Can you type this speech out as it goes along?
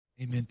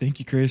Amen. Thank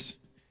you, Chris.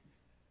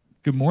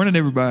 Good morning,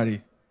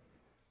 everybody.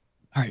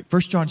 All right,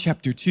 1 John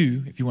chapter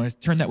 2, if you want to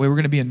turn that way, we're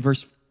going to be in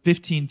verse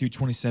 15 through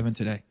 27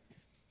 today.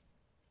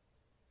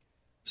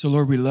 So,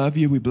 Lord, we love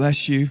you. We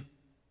bless you.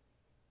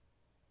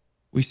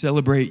 We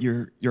celebrate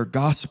your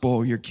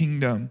gospel, your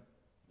kingdom.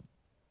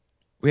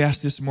 We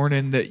ask this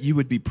morning that you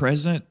would be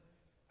present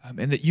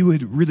and that you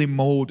would really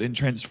mold and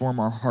transform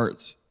our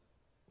hearts.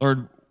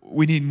 Lord,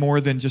 we need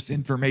more than just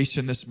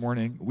information this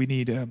morning. We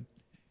need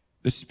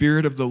the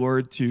Spirit of the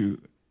Lord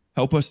to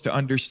help us to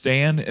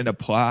understand and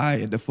apply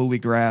and to fully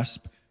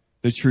grasp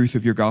the truth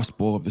of your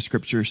gospel, of the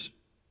scriptures.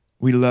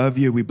 We love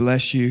you. We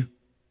bless you.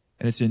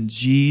 And it's in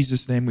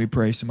Jesus' name we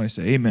pray. Somebody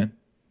say amen.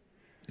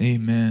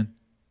 Amen.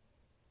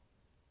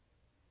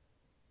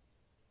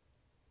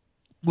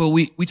 Well,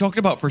 we talked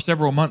about for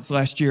several months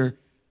last year,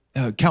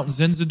 Count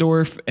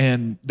Zinzendorf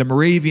and the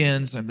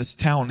Moravians and this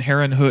town,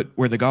 Herrnhut,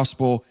 where the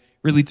gospel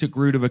really took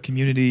root of a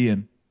community.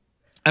 And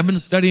I've been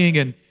studying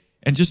and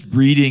just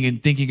reading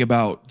and thinking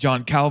about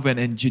John Calvin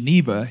and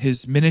Geneva,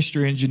 his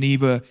ministry in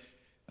Geneva.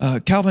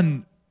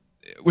 Calvin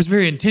was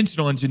very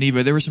intentional in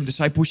Geneva. There were some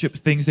discipleship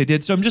things they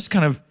did. So I'm just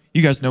kind of,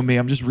 you guys know me,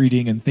 I'm just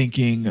reading and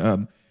thinking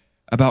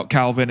about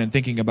Calvin and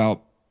thinking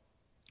about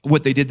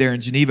what they did there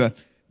in Geneva.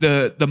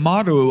 The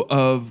motto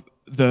of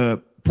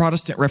the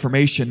Protestant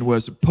Reformation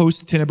was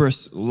post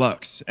tenebris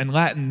lux. In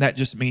Latin, that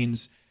just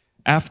means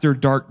after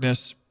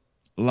darkness,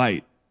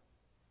 light.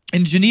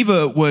 And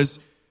Geneva was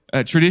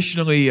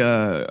traditionally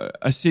a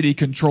city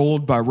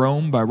controlled by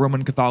Rome, by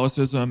Roman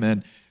Catholicism,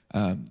 and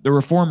the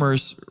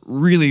reformers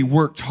really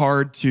worked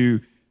hard to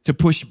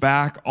push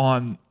back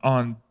on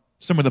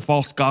some of the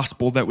false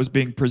gospel that was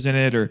being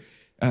presented or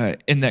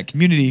in that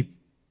community.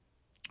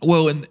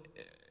 Well, and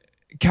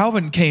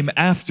Calvin came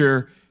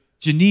after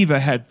Geneva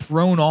had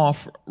thrown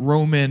off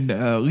Roman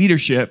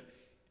leadership,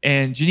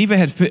 and Geneva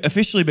had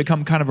officially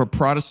become kind of a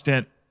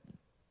Protestant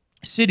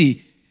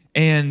city.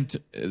 And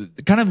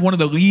kind of one of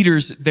the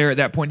leaders there at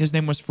that point, his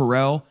name was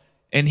Farel,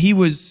 and he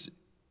was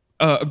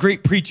a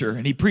great preacher,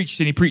 and he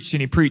preached and he preached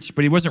and he preached,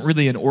 but he wasn't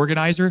really an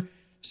organizer.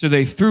 So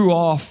they threw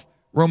off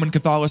Roman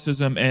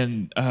Catholicism,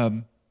 and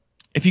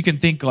if you can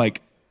think,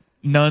 like,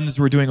 nuns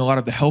were doing a lot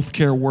of the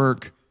healthcare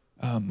work,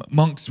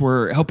 monks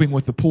were helping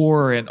with the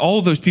poor, and all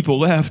of those people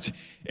left,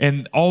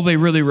 and all they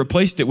really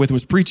replaced it with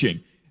was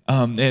preaching,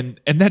 and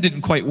that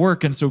didn't quite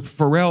work. And so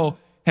Farel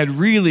had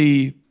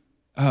really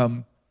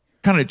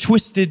kind of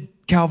twisted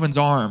Calvin's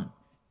arm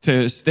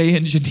to stay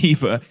in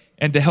Geneva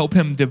and to help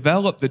him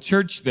develop the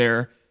church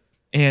there.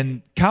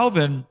 And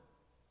Calvin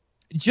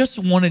just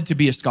wanted to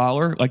be a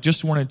scholar, like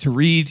just wanted to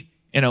read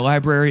in a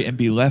library and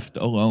be left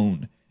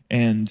alone.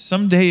 And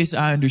some days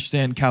I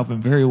understand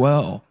Calvin very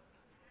well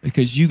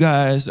because you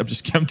guys,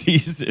 I'm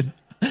teasing.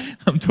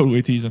 I'm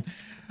totally teasing.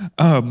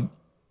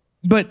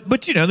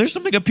 But you know, there's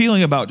something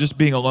appealing about just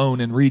being alone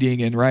and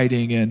reading and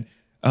writing. And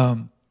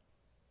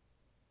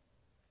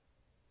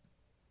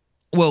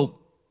well,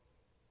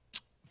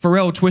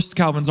 Farel twists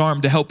Calvin's arm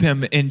to help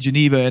him in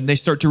Geneva, and they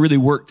start to really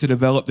work to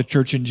develop the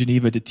church in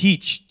Geneva, to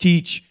teach,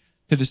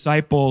 to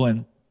disciple.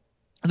 And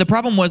the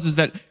problem was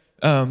that,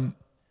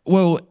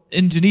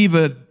 in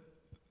Geneva,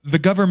 the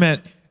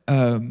government,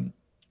 the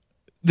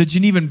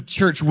Genevan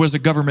church was a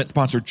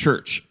government-sponsored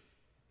church.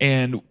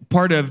 And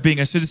part of being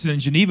a citizen in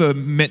Geneva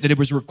meant that it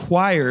was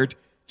required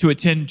to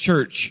attend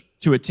church,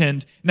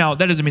 Now,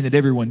 that doesn't mean that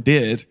everyone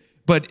did.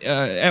 But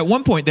at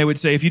one point, they would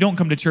say, if you don't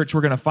come to church, we're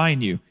going to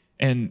fine you.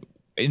 And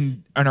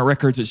in our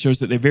records, it shows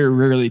that they very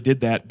rarely did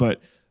that. But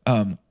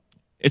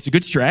it's a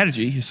good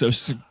strategy. So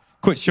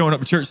quit showing up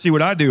to church. See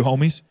what I do,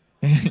 homies.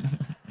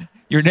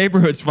 Your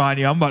neighborhood's fine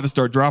you. I'm about to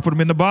start dropping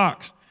them in the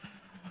box.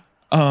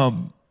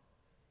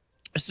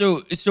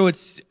 So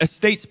it's a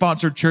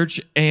state-sponsored church.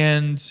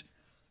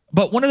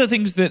 But one of the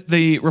things that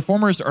the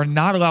reformers are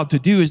not allowed to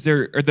do is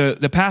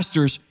the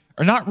pastors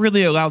are not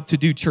really allowed to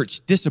do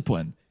church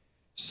discipline.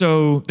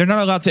 So they're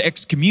not allowed to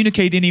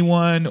excommunicate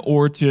anyone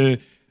or to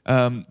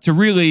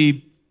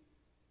really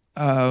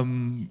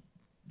bring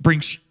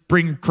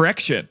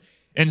correction.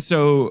 And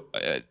so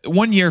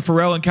one year,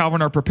 Farel and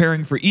Calvin are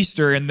preparing for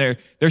Easter, and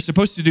they're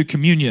supposed to do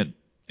communion.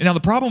 And now the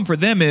problem for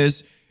them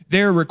is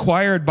they're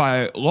required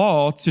by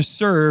law to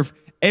serve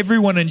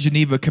everyone in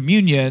Geneva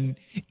communion,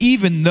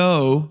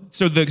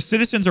 so the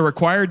citizens are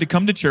required to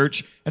come to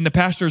church, and the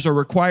pastors are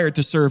required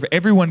to serve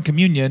everyone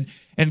communion.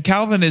 And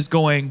Calvin is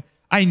going,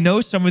 I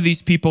know some of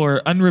these people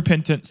are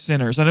unrepentant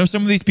sinners. I know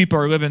some of these people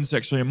are living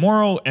sexually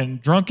immoral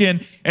and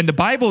drunken. And the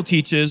Bible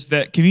teaches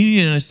that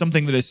communion is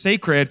something that is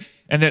sacred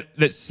and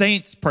that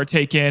saints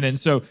partake in. And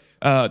so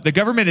the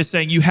government is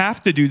saying, you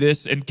have to do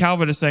this. And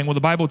Calvin is saying, well,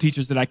 the Bible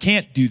teaches that I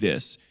can't do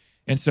this.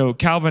 And so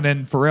Calvin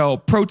and Farel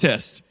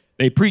protest.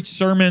 They preach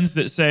sermons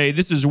that say,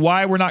 this is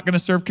why we're not going to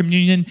serve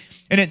communion.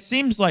 And it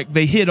seems like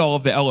they hid all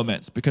of the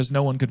elements because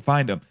no one could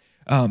find them,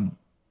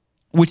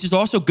 which is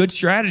also good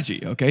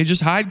strategy, okay?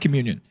 Just hide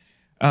communion.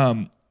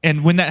 And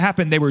when that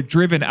happened, they were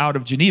driven out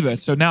of Geneva.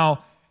 So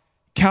now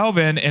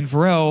Calvin and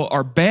Farel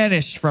are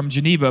banished from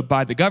Geneva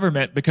by the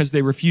government because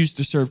they refused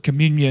to serve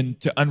communion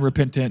to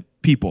unrepentant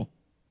people.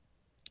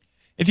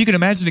 if you can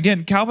imagine,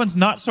 again, Calvin's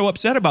not so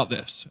upset about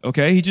this,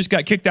 okay? He just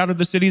got kicked out of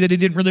the city that he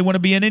didn't really want to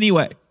be in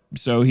anyway.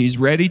 So he's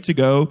ready to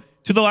go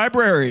to the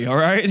library, all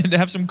right, and to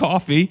have some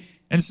coffee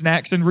and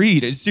snacks and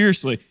read. And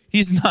seriously,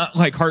 he's not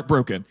like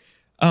heartbroken.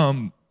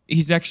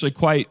 He's actually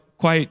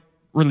quite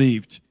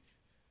relieved.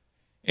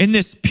 In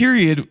this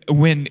period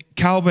when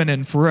Calvin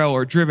and Farel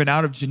are driven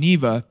out of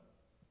Geneva,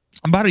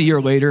 about a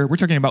year later, we're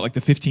talking about like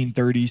the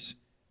 1530s,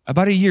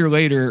 about a year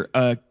later,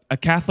 a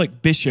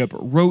Catholic bishop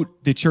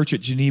wrote the church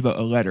at Geneva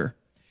a letter.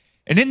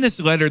 And in this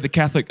letter,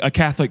 a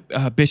Catholic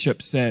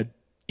bishop said,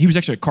 he was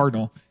actually a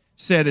cardinal,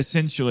 said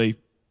essentially,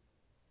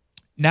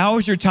 now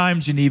is your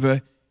time,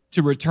 Geneva,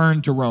 to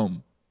return to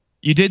Rome.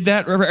 You did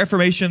that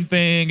Reformation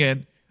thing,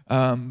 and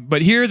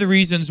but here are the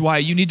reasons why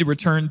you need to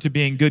return to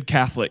being good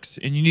Catholics,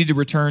 and you need to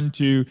return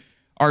to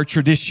our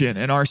tradition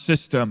and our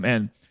system.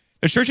 And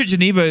the church at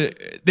Geneva,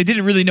 they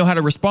didn't really know how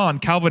to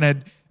respond. Calvin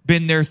had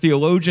been their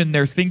theologian,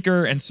 their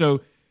thinker, and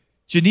so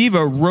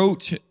Geneva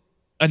wrote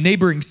a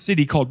neighboring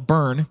city called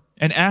Bern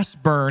and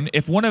asked Bern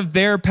if one of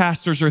their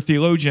pastors or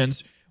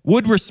theologians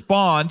would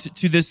respond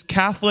to this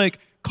Catholic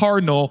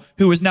cardinal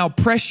who was now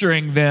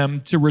pressuring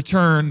them to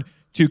return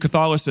to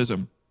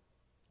Catholicism.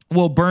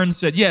 Well, Bern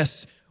said,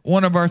 yes,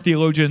 one of our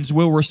theologians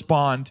will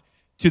respond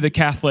to the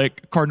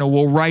Catholic cardinal,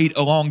 will write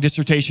a long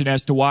dissertation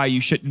as to why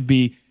you shouldn't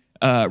be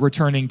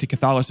returning to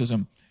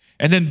Catholicism.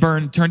 And then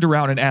Bern turned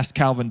around and asked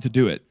Calvin to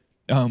do it,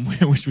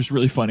 which was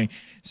really funny.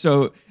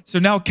 So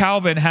now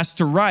Calvin has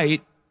to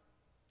write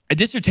a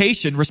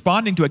dissertation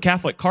responding to a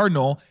Catholic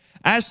cardinal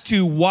as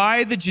to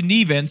why the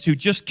Genevans, who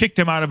just kicked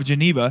him out of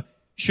Geneva,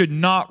 should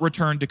not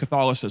return to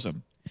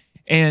Catholicism.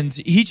 And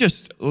he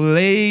just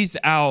lays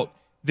out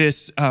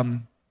this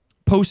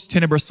post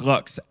tenebris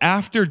lux,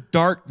 after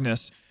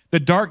darkness, the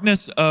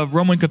darkness of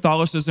Roman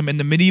Catholicism in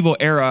the medieval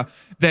era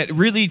that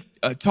really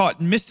taught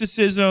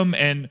mysticism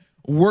and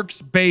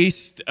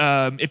works-based.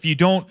 If you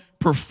don't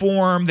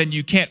perform, then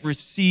you can't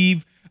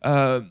receive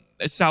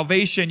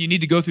salvation. You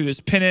need to go through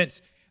this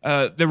penance.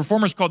 The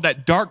Reformers called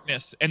that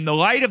darkness. And the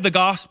light of the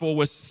gospel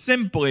was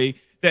simply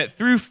that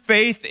through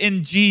faith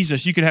in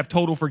Jesus, you could have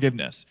total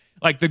forgiveness.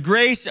 Like the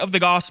grace of the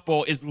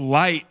gospel is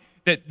light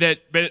that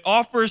it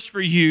offers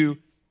for you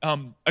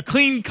a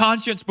clean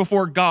conscience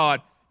before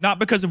God, not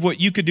because of what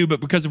you could do, but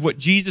because of what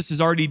Jesus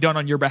has already done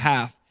on your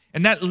behalf.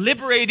 And that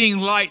liberating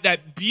light,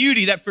 that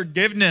beauty, that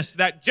forgiveness,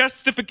 that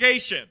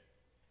justification,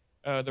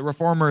 the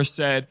Reformers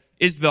said,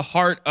 is the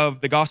heart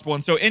of the gospel.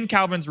 And so in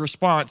Calvin's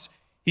response,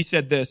 he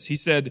said this. He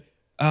said,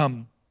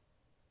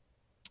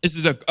 this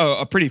is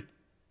a pretty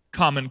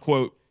common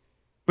quote,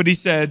 but he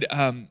said,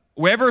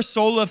 wherever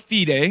sola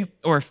fide,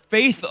 or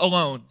faith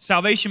alone,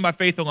 salvation by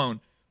faith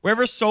alone,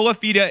 wherever sola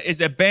fide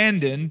is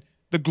abandoned,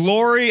 the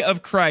glory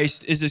of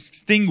Christ is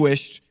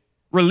extinguished,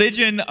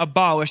 religion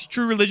abolished,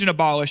 true religion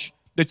abolished,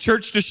 the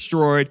church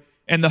destroyed,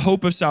 and the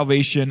hope of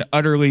salvation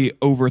utterly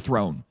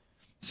overthrown.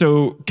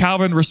 So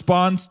Calvin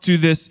responds to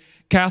this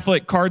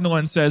Catholic cardinal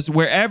and says,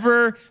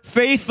 wherever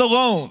faith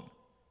alone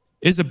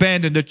is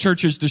abandoned, the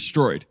church is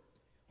destroyed.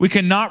 We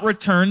cannot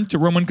return to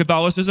Roman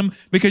Catholicism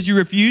because you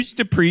refuse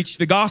to preach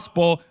the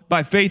gospel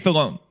by faith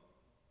alone.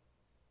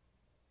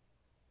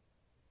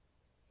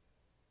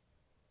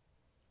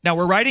 Now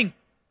we're reading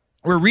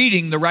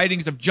the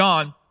writings of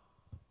John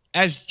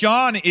as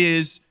John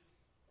is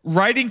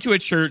writing to a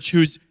church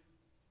who's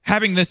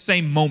having this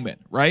same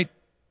moment, right?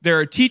 There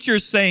are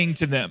teachers saying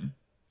to them,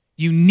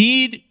 you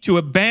need to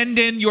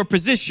abandon your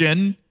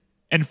position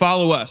and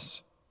follow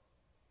us.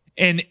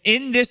 And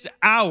in this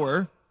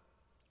hour,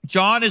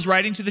 John is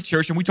writing to the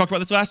church, and we talked about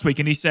this last week,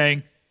 and he's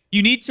saying,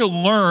 you need to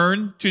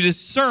learn to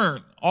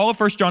discern. All of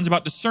 1 John's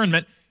about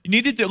discernment. You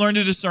need to learn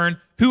to discern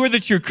who are the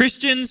true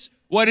Christians,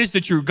 what is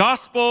the true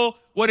gospel,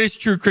 what is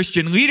true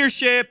Christian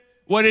leadership,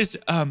 what is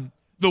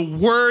the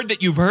word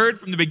that you've heard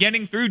from the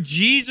beginning through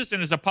Jesus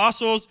and his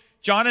apostles.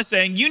 John is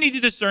saying you need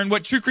to discern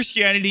what true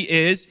Christianity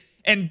is,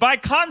 and by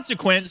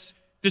consequence,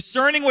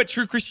 discerning what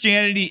true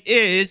Christianity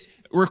is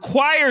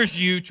requires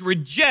you to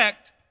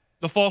reject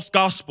the false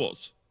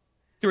gospels,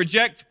 to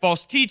reject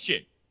false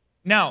teaching.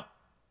 Now,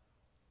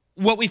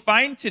 what we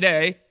find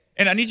today,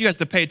 and I need you guys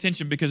to pay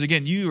attention because,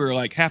 again, you are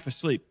like half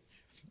asleep,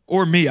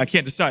 or me, I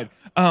can't decide.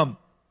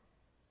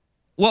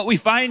 What we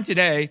find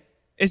today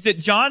is that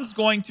John's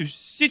going to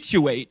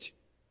situate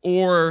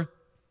or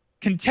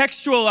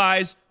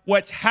contextualize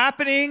what's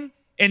happening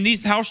in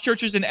these house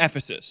churches in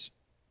Ephesus.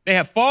 They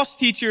have false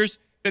teachers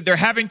that they're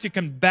having to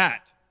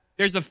combat.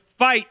 There's a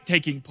fight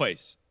taking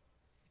place.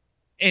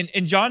 And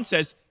John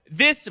says,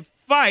 this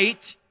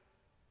fight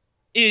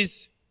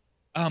is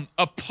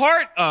a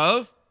part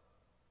of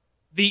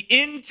the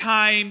end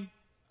time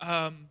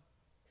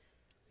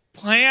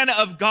plan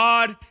of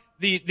God,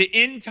 the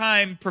end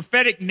time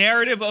prophetic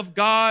narrative of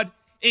God,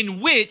 in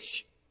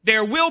which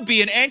there will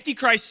be an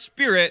antichrist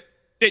spirit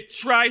that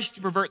tries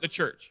to pervert the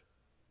church.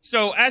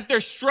 So as they're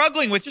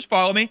struggling with, just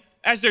follow me,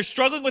 as they're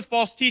struggling with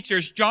false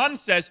teachers, John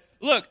says,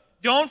 look,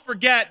 don't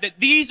forget that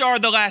these are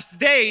the last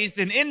days,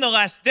 and in the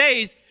last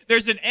days,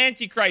 there's an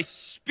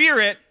antichrist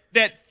spirit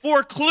that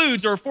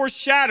forecludes or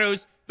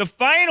foreshadows the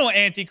final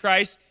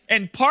antichrist,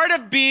 And part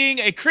of being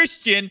a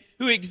Christian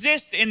who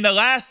exists in the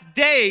last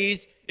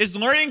days is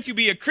learning to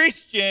be a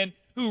Christian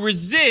who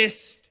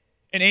resists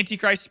an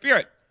antichrist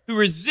spirit, who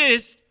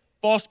resists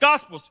false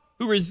gospels,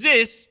 who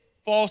resists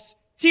false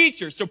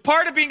teachers. So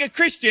part of being a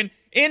Christian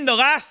in the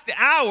last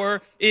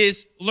hour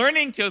is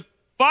learning to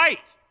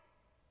fight,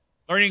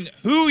 learning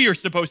who you're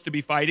supposed to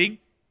be fighting,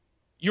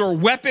 your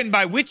weapon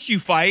by which you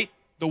fight,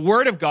 the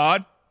Word of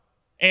God.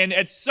 And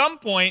at some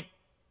point,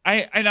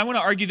 I want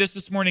to argue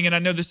this morning, and I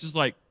know this is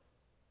like,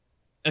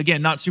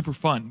 again, not super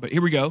fun, but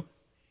here we go.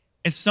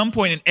 At some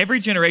point in every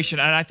generation,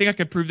 and I think I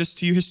could prove this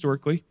to you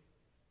historically,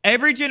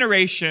 every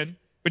generation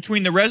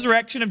between the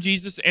resurrection of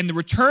Jesus and the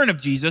return of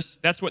Jesus,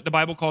 that's what the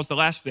Bible calls the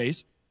last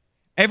days,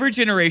 every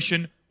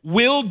generation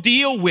will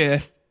deal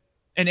with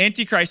an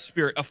antichrist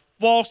spirit, a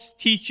false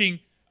teaching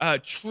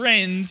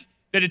trend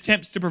that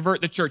attempts to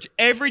pervert the church.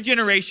 Every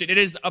generation, it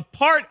is a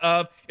part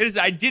of, it is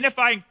an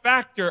identifying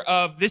factor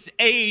of this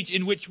age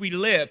in which we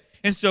live.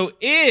 And so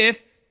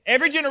if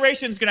every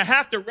generation is going to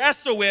have to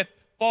wrestle with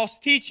false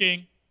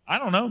teaching, I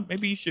don't know,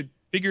 maybe you should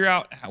figure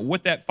out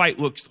what that fight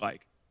looks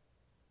like.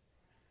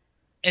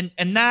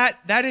 And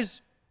that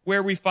is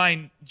where we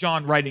find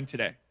John writing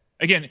today.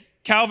 Again,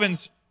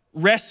 Calvin's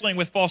wrestling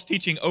with false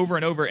teaching over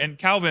and over, and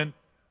Calvin,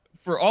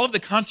 for all of the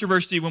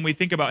controversy when we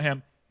think about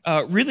him,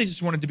 really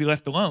just wanted to be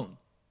left alone.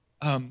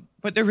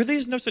 But there really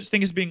is no such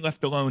thing as being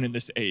left alone in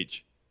this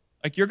age.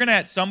 Like, you're going to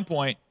at some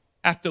point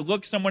have to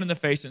look someone in the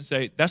face and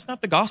say, that's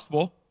not the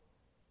gospel,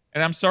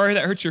 and I'm sorry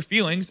that hurts your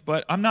feelings,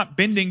 but I'm not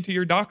bending to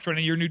your doctrine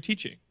and your new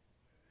teaching.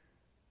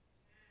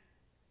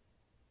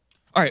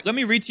 All right, let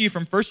me read to you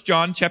from 1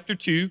 John chapter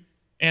 2,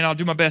 and I'll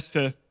do my best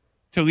to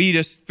lead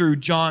us through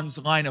John's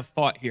line of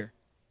thought here.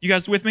 You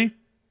guys with me?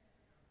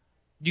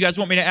 You guys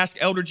want me to ask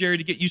Elder Jerry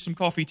to get you some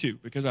coffee too?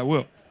 Because I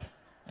will.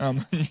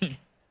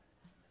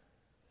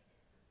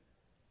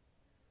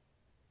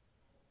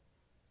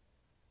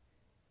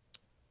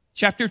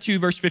 Chapter 2,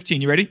 verse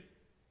 15. You ready?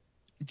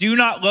 Do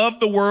not love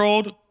the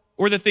world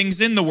or the things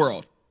in the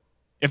world.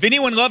 If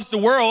anyone loves the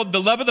world,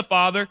 the love of the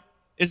Father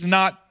is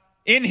not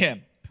in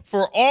him.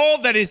 For all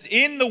that is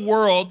in the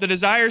world, the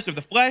desires of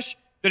the flesh,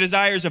 the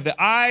desires of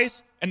the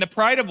eyes, and the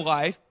pride of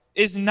life,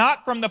 is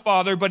not from the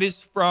Father, but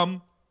is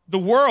from the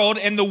world.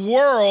 And the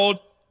world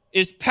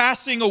is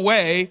passing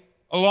away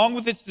along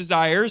with its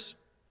desires,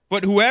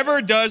 but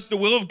whoever does the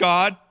will of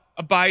God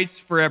abides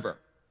forever.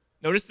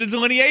 Notice the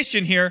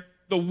delineation here.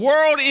 The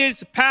world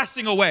is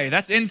passing away.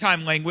 That's end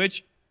time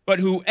language. But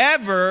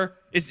whoever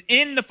is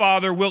in the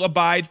Father will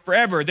abide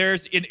forever.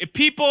 There's a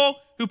people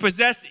who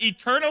possess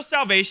eternal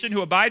salvation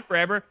who abide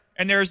forever,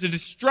 and there is a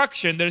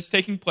destruction that is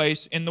taking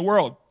place in the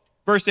world.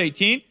 Verse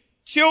 18,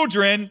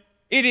 children,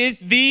 it is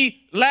the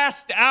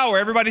last hour.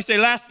 Everybody say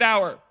last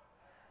hour.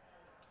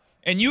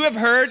 And you have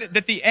heard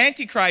that the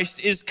Antichrist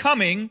is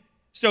coming,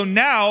 so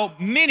now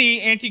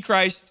many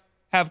Antichrists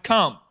have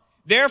come.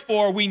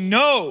 Therefore, we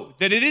know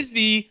that it is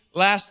the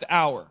last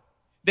hour.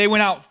 They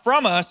went out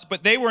from us,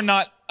 but they were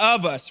not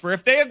of us. For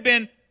if they had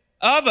been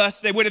of us,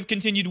 they would have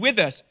continued with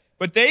us.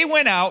 But they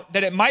went out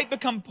that it might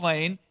become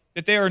plain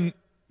that they are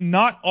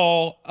not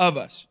all of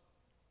us.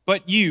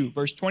 But you,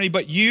 verse 20,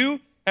 but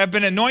you have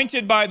been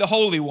anointed by the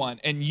Holy One,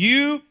 and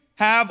you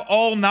have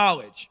all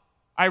knowledge.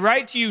 I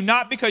write to you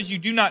not because you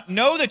do not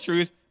know the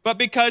truth, but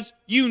because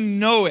you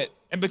know it,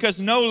 and because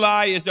no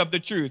lie is of the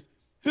truth.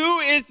 Who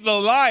is the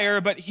liar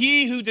but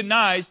he who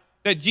denies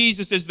that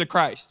Jesus is the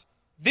Christ?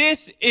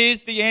 This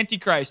is the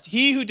Antichrist,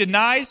 he who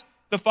denies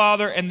the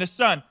Father and the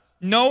Son.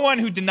 No one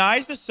who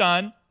denies the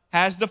Son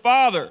has the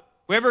Father.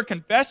 Whoever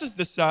confesses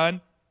the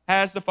Son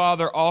has the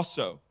Father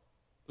also.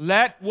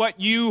 Let what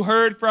you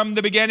heard from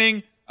the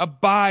beginning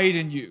abide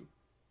in you.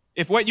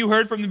 If what you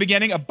heard from the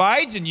beginning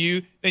abides in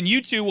you, then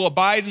you too will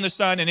abide in the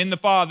Son and in the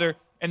Father.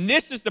 And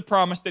this is the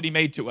promise that he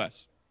made to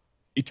us,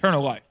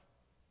 eternal life.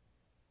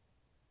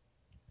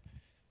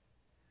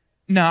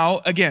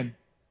 Now, again,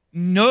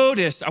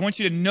 I want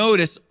you to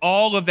notice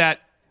all of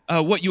that,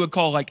 what you would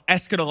call like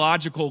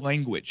eschatological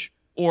language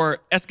or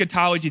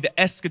eschatology. The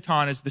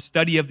eschaton is the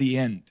study of the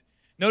end.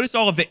 Notice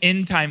all of the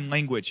end time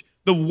language.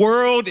 The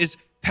world is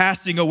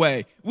passing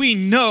away. We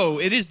know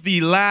it is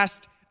the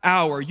last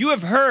hour. You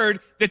have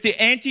heard that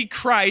the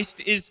Antichrist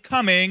is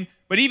coming,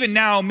 but even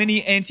now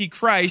many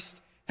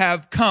Antichrists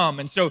have come.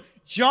 And so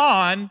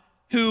John,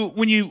 who,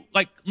 when you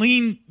like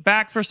lean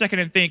back for a second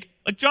and think,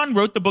 like John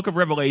wrote the book of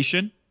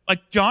Revelation.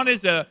 Like John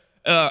is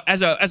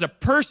as a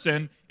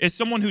person is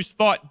someone who's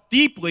thought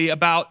deeply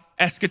about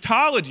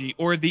eschatology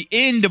or the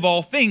end of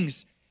all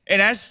things.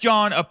 And as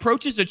John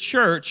approaches a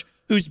church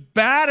who's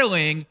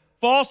battling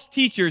false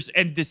teachers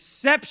and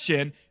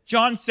deception,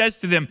 John says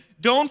to them,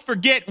 don't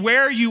forget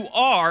where you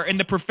are in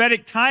the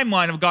prophetic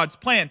timeline of God's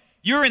plan.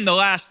 You're in the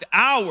last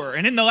hour.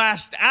 And in the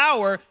last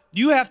hour,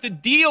 you have to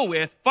deal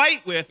with,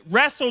 fight with,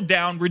 wrestle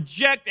down,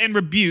 reject, and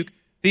rebuke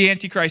the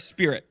Antichrist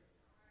spirit.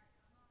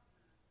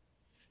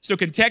 So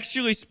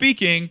contextually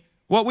speaking,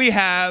 what we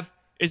have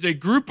is a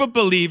group of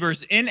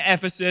believers in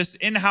Ephesus,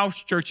 in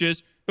house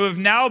churches, who have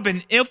now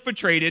been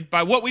infiltrated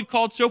by what we've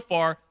called so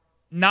far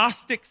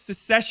Gnostic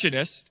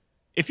secessionists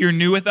If you're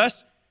new with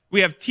us,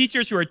 we have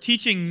teachers who are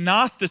teaching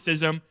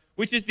Gnosticism,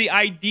 which is the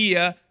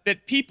idea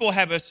that people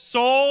have a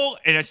soul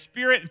and a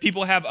spirit and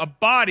people have a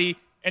body,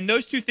 and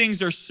those two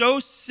things are so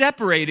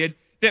separated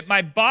that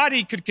my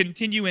body could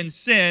continue in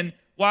sin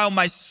while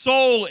my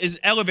soul is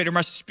elevated, or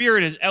my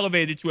spirit is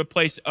elevated to a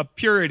place of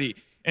purity.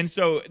 And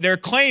so they're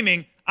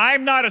claiming,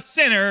 I'm not a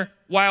sinner,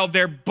 while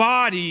their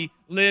body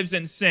lives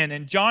in sin.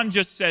 And John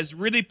just says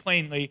really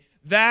plainly,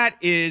 that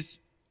is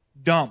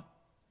dumb.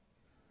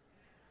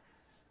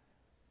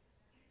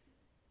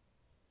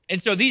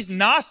 And so these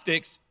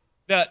Gnostics,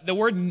 the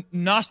word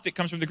Gnostic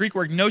comes from the Greek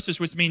word gnosis,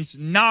 which means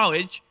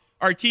knowledge,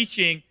 are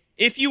teaching,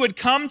 if you would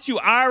come to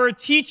our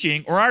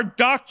teaching or our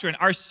doctrine,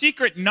 our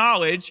secret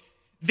knowledge,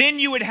 then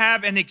you would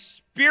have an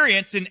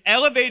experience, an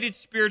elevated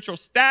spiritual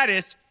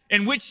status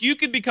in which you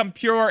could become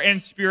pure in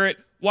spirit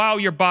while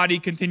your body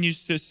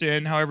continues to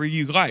sin however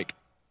you like.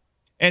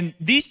 And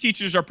these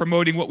teachers are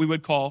promoting what we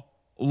would call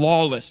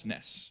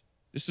lawlessness.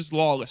 This is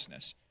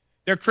lawlessness.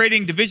 They're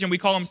creating division. We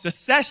call them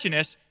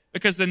secessionists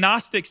because the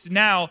Gnostics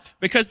now,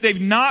 because they've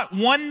not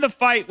won the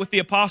fight with the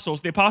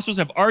apostles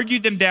have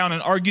argued them down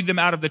and argued them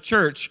out of the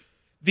church.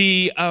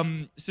 The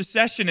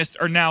secessionists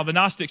are now, the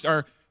Gnostics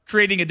are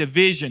creating a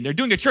division. They're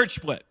doing a church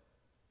split.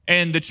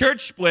 And the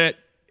church split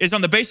is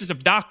on the basis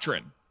of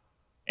doctrine.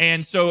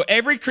 And so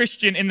every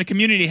Christian in the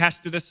community has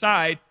to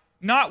decide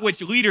not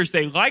which leaders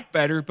they like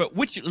better, but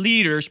which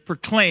leaders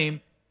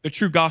proclaim the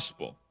true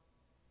gospel.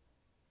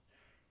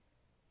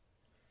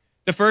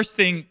 The first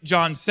thing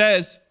John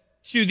says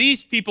to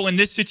these people in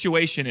this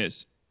situation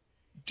is,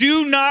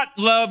 do not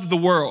love the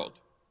world.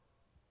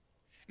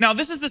 Now,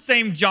 this is the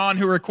same John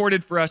who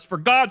recorded for us, for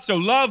God so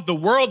loved the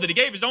world that he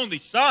gave his only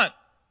son.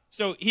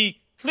 So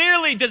he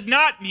clearly does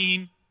not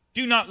mean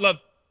do not love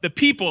the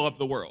people of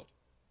the world.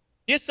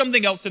 He has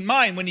something else in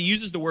mind when he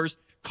uses the words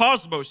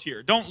cosmos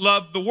here. Don't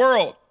love the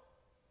world.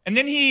 And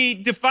then he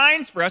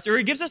defines for us, or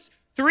he gives us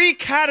three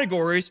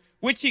categories,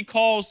 which he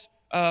calls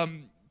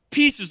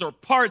pieces or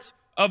parts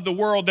of the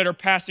world that are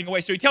passing away.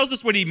 So he tells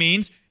us what he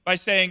means by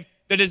saying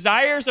the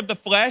desires of the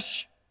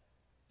flesh,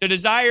 the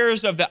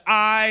desires of the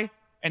eye,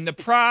 and the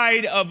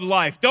pride of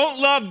life. Don't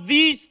love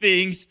these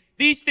things.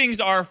 These things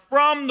are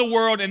from the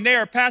world and they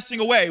are passing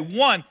away.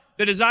 One,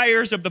 the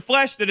desires of the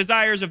flesh, the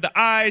desires of the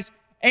eyes,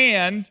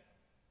 and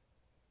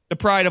the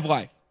pride of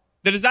life.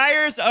 The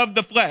desires of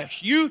the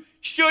flesh. You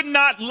should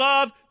not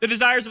love the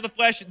desires of the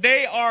flesh.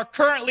 They are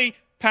currently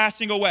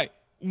passing away.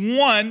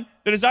 One,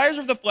 the desires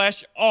of the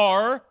flesh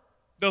are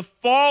the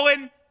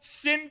fallen,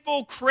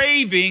 sinful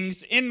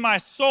cravings in my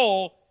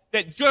soul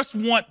that just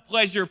want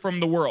pleasure from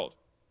the world.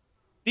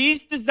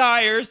 These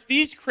desires,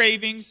 these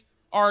cravings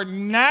are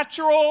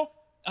natural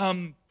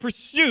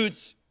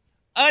pursuits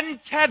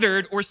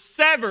untethered or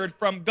severed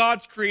from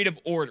God's creative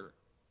order.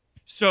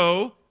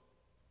 So,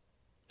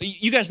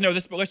 you guys know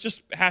this, but let's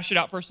just hash it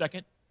out for a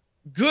second.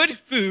 Good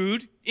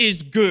food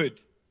is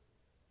good.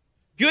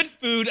 Good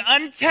food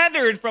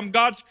untethered from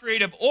God's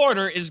creative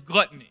order is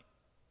gluttony,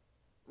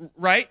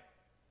 right?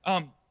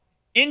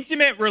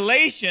 Intimate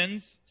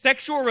relations,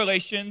 sexual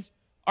relations,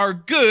 are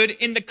good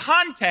in the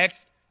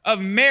context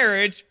of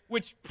marriage,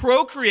 which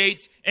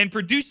procreates and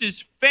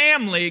produces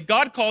family.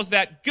 God calls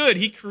that good.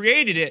 He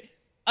created it.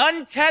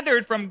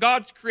 Untethered from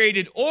God's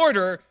created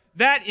order,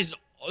 that is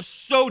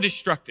so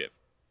destructive.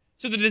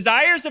 So the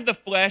desires of the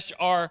flesh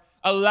are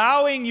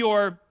allowing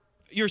your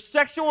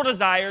sexual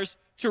desires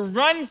to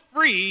run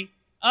free,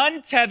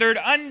 untethered,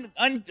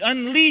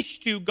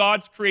 unleashed to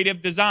God's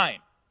creative design.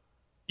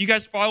 You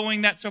guys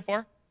following that so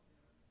far?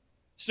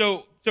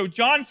 So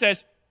John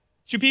says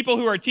to people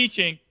who are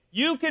teaching,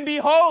 you can be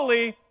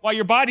holy while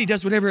your body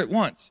does whatever it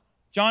wants.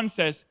 John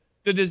says,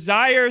 the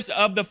desires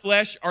of the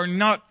flesh are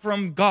not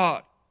from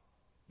God.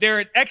 They're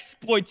an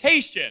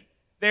exploitation.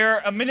 They're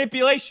a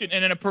manipulation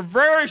and a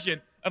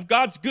perversion of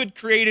God's good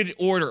created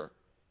order.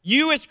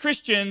 You as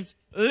Christians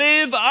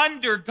live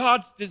under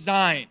God's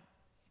design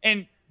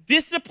and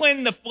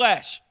discipline the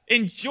flesh.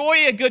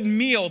 Enjoy a good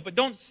meal, but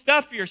don't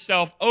stuff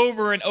yourself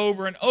over and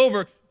over and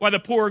over while the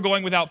poor are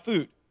going without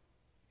food.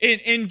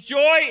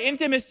 Enjoy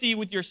intimacy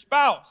with your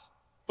spouse,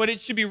 but it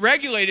should be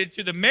regulated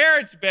to the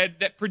marriage bed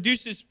that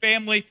produces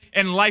family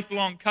and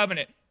lifelong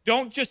covenant.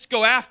 Don't just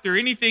go after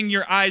anything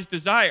your eyes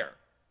desire.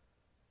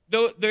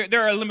 Though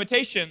there are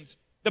limitations.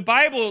 The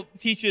Bible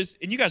teaches,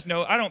 and you guys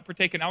know, I don't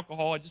partake in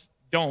alcohol. I just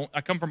don't.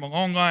 I come from a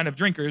long line of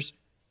drinkers.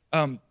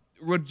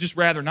 Would just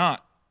rather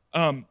not.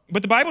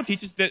 But the Bible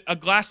teaches that a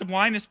glass of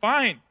wine is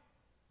fine.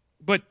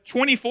 But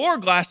 24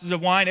 glasses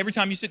of wine every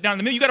time you sit down in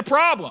the meal, you got a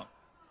problem.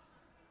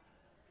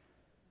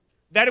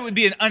 That it would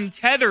be an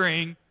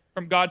untethering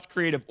from God's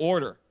creative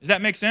order. Does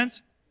that make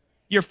sense?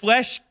 Your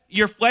flesh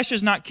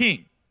is not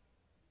king.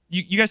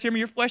 You guys hear me?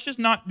 Your flesh is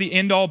not the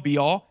end-all,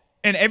 be-all.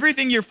 And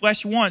everything your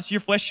flesh wants,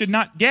 your flesh should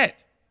not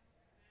get.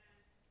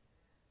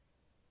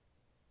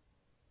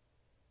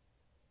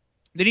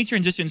 Then he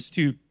transitions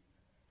to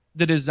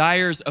the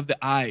desires of the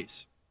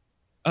eyes.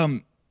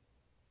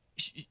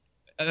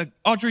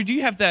 Audrey, do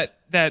you have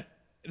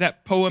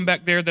that poem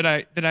back there that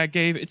I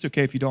gave? It's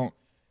okay if you don't.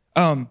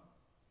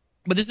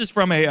 But this is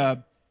from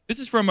a This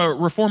is from a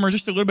reformer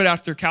just a little bit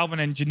after Calvin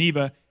and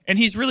Geneva, and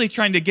he's really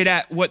trying to get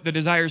at what the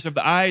desires of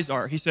the eyes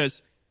are. He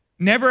says,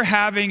 never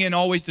having and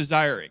always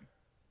desiring.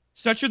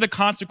 Such are the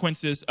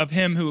consequences of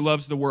him who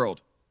loves the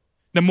world.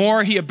 The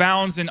more he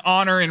abounds in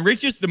honor and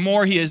riches, the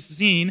more he is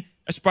seen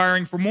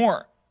aspiring for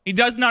more. He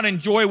does not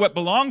enjoy what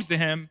belongs to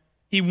him.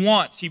 He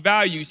wants, he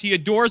values, he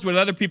adores what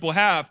other people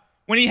have.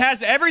 When he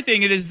has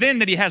everything, it is then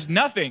that he has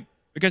nothing,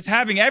 because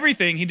having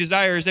everything, he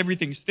desires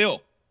everything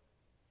still.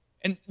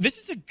 And this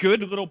is a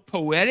good little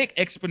poetic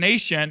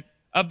explanation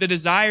of the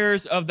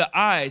desires of the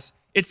eyes.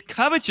 It's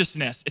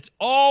covetousness. It's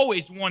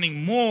always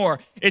wanting more.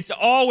 It's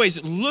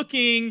always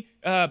looking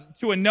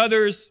to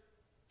another's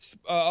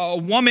a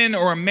woman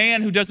or a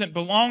man who doesn't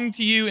belong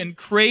to you and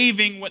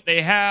craving what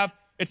they have.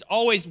 It's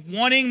always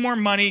wanting more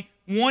money,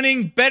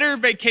 wanting better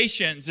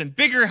vacations and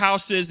bigger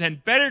houses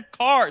and better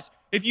cars.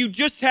 If you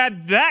just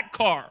had that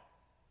car,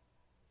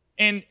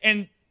 and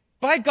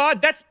by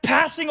God, that's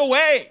passing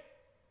away.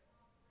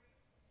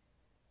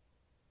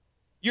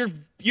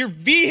 Your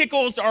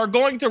vehicles are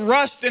going to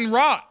rust and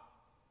rot.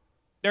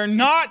 They're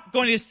not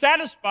going to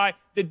satisfy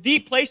the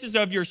deep places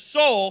of your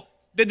soul.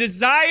 The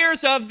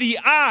desires of the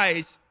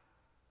eyes,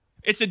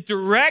 it's a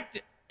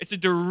direct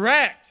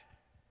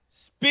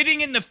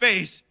spitting in the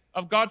face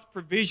of God's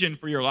provision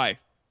for your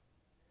life.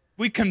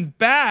 We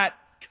combat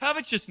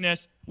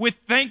covetousness with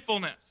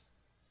thankfulness.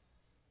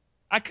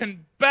 I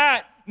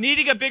combat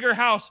needing a bigger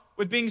house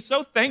with being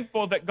so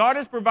thankful that God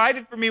has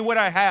provided for me what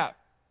I have.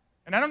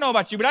 And I don't know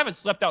about you, but I haven't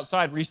slept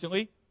outside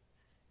recently.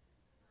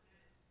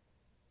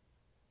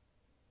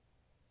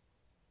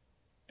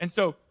 And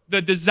so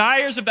the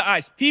desires of the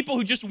eyes, people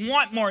who just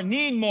want more,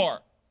 need more,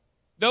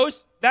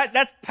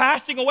 that's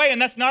passing away, and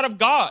that's not of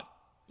God.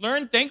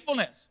 Learn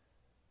thankfulness.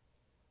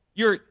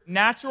 Your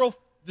natural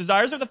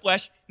desires of the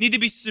flesh need to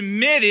be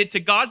submitted to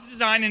God's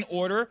design and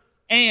order,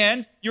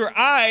 and your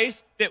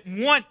eyes that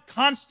want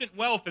constant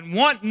wealth and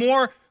want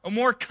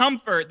more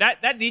comfort,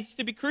 that needs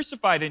to be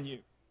crucified in you.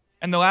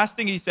 And the last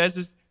thing he says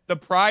is the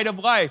pride of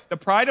life. The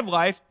pride of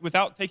life,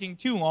 without taking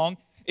too long,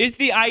 is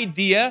the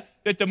idea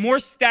that the more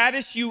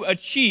status you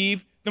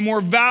achieve, the more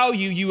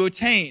value you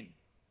attain.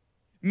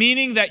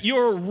 Meaning that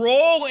your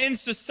role in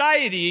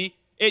society,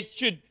 it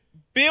should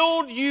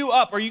build you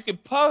up, or you can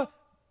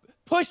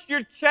push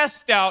your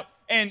chest out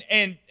and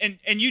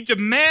you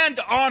demand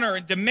honor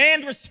and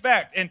demand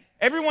respect, and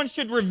everyone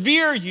should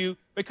revere you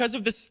because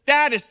of the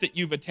status that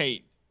you've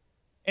attained.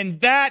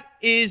 And that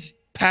is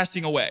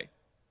passing away.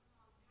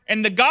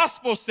 And the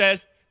gospel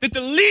says that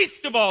the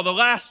least of all, the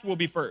last will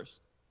be first.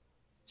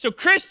 So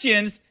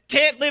Christians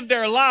can't live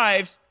their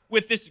lives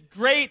with this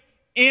great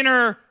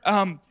inner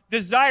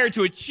desire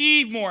to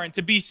achieve more and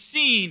to be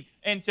seen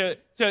and to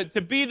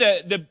be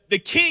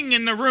the king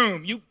in the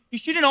room. You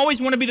shouldn't always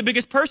want to be the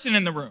biggest person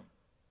in the room.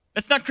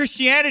 That's not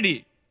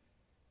Christianity.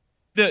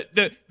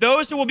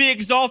 Those who will be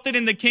exalted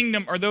in the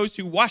kingdom are those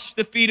who wash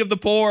the feet of the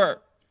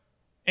poor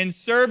and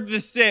serve the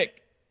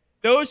sick.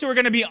 Those who are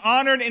going to be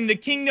honored in the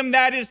kingdom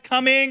that is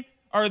coming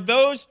are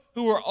those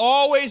who are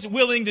always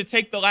willing to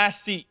take the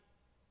last seat.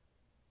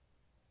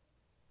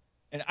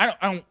 And I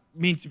don't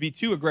mean to be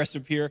too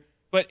aggressive here,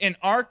 but in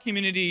our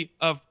community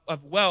of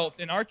wealth,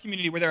 in our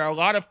community where there are a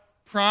lot of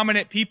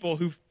prominent people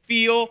who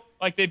feel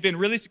like they've been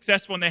really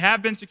successful and they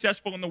have been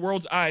successful in the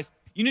world's eyes,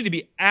 you need to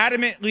be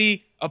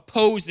adamantly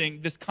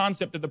opposing this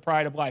concept of the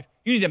pride of life.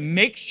 You need to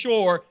make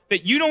sure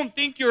that you don't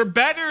think you're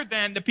better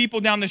than the people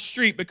down the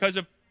street because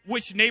of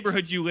which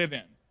neighborhood you live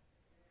in.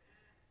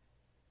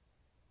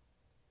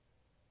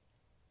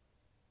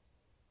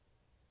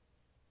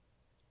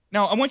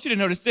 Now, I want you to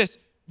notice this.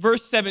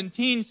 Verse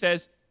 17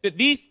 says that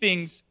these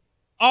things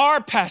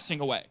are passing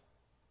away,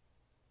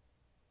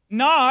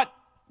 not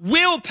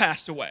will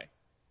pass away.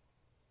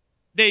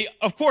 They,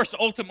 of course,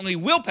 ultimately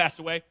will pass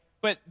away,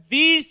 but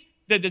the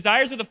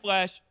desires of the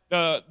flesh,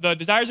 the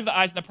desires of the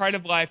eyes, and the pride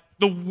of life,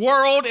 the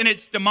world and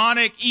its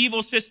demonic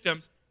evil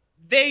systems,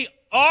 they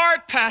are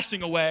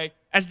passing away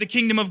as the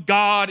kingdom of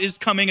God is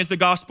coming, as the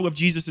gospel of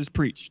Jesus is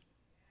preached.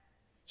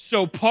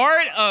 So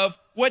part of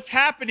what's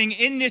happening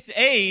in this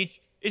age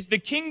is the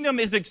kingdom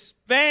is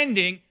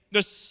expanding.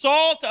 The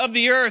salt of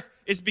the earth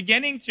is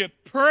beginning to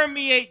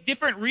permeate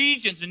different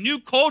regions and new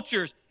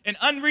cultures, and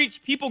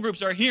unreached people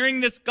groups are hearing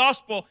this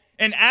gospel.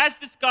 And as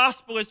this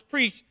gospel is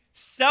preached,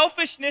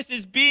 selfishness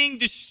is being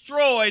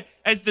destroyed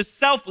as the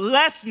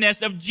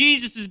selflessness of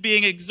Jesus is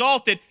being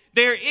exalted.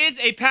 There is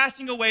a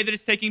passing away that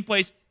is taking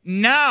place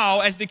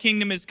now as the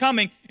kingdom is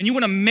coming, and you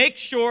want to make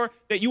sure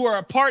that you are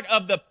a part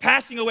of the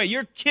passing away.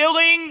 You're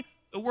killing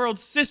the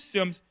world's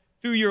systems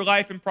through your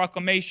life and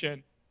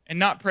proclamation, and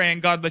not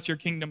praying, God, let your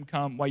kingdom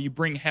come, while you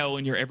bring hell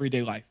in your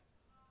everyday life.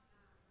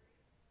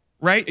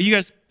 Right? Are you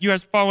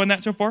guys following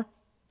that so far?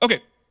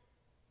 Okay.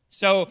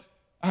 So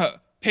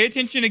pay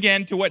attention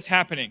again to what's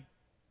happening.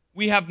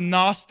 We have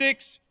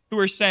Gnostics who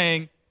are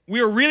saying, we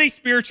are really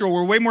spiritual.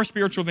 We're way more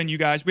spiritual than you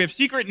guys. We have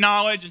secret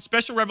knowledge and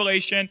special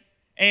revelation,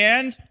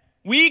 and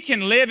we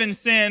can live in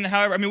sin.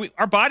 However,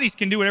 our bodies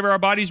can do whatever our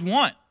bodies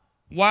want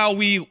while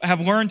we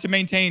have learned to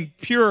maintain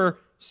pure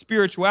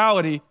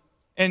spirituality.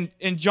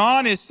 And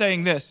John is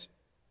saying this.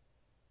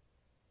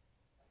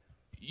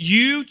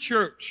 You,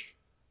 church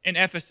in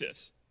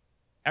Ephesus,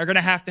 are going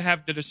to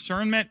have the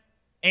discernment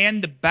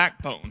and the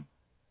backbone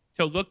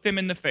to look them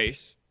in the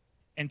face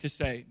and to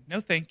say, no,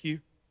 thank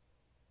you.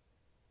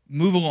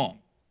 Move along.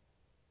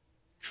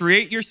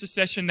 Create your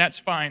secession, that's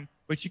fine,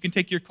 but you can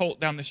take your cult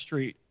down the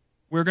street.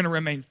 We're going to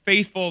remain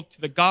faithful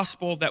to the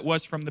gospel that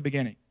was from the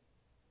beginning.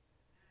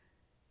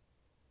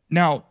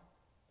 Now,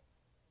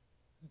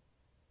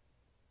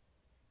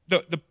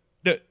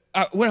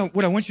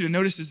 what I want you to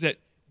notice is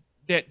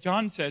that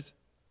John says,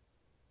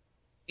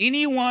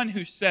 anyone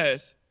who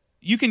says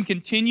you can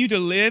continue to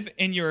live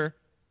in your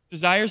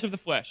desires of the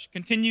flesh,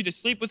 continue to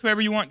sleep with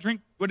whoever you want, drink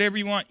whatever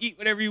you want, eat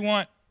whatever you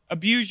want,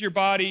 abuse your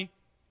body,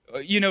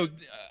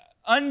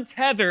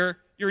 untether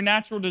your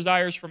natural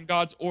desires from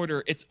God's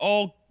order, it's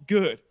all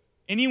good.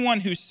 Anyone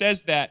who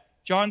says that,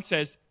 John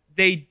says,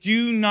 they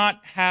do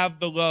not have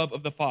the love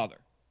of the Father.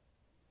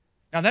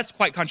 Now, that's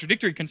quite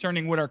contradictory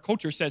concerning what our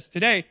culture says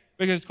today,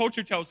 because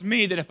culture tells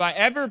me that if I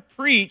ever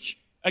preach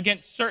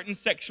against certain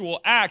sexual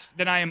acts,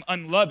 then I am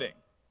unloving.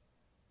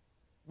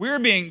 We're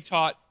being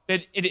taught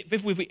that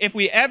if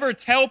we ever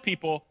tell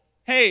people,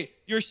 hey,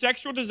 your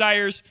sexual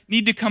desires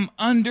need to come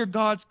under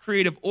God's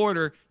creative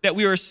order, that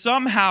we are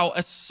somehow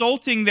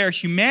assaulting their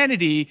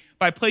humanity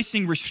by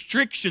placing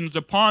restrictions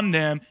upon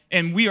them,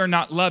 and we are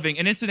not loving.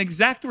 And it's an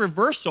exact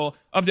reversal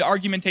of the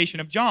argumentation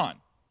of John.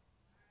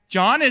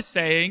 John is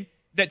saying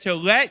that to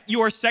let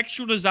your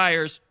sexual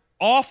desires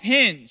off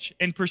hinge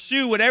and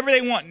pursue whatever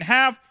they want and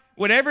have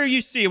whatever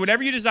you see,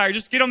 whatever you desire,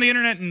 just get on the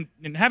internet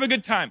and have a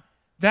good time.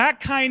 That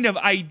kind of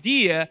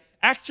idea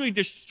actually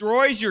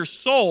destroys your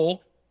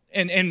soul.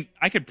 And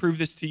I could prove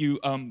this to you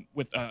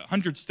with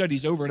 100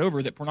 studies over and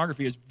over that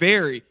pornography is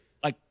very,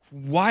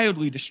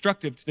 wildly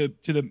destructive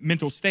to the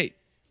mental state.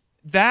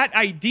 That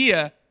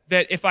idea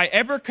that if I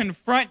ever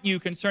confront you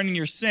concerning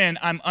your sin,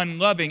 I'm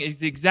unloving is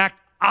the exact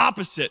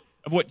opposite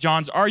of what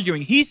John's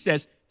arguing. He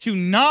says to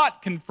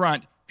not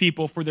confront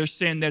people for their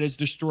sin that is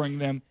destroying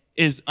them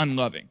is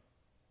unloving.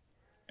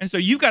 And so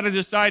you've got to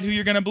decide who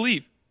you're going to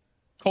believe,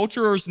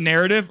 culture's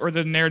narrative or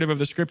the narrative of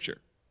the Scripture.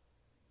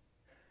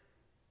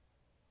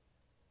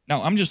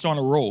 Now, I'm just on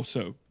a roll,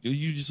 so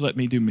you just let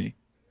me do me.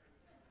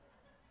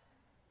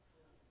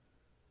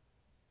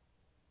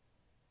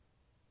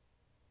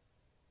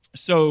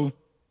 So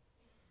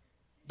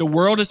the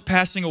world is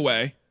passing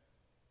away.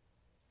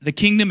 The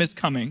kingdom is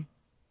coming.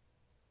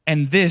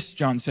 And this,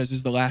 John says,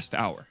 is the last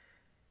hour.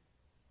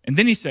 And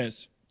then he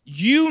says,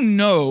 you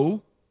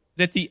know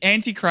that the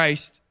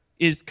Antichrist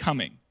is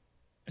coming.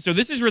 And so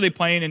this is really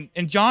plain.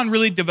 And John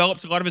really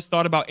develops a lot of his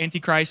thought about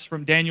Antichrist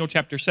from Daniel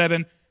chapter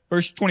 7,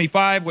 verse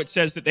 25, which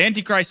says that the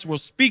Antichrist will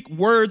speak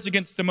words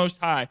against the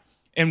Most High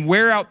and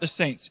wear out the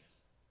saints.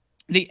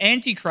 The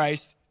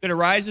Antichrist that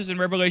arises in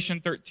Revelation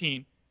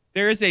 13,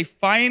 there is a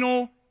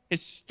final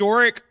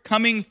historic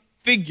coming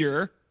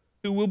figure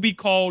who will be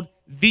called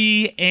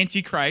the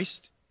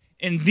Antichrist.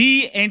 And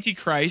the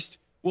Antichrist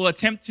will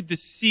attempt to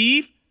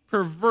deceive,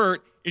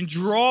 pervert, and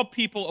draw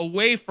people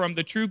away from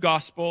the true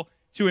gospel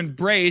to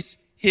embrace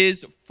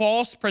his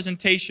false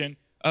presentation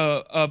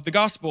of the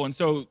gospel. And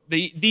so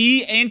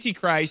the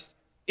Antichrist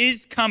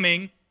is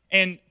coming.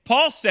 And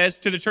Paul says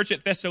to the church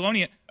at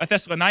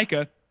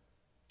Thessalonica,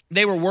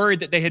 they were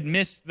worried that they had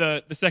missed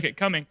the second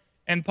coming.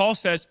 And Paul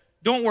says,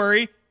 don't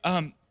worry.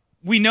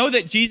 We know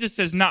that Jesus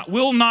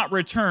will not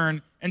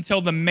return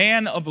until the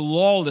man of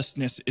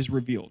lawlessness is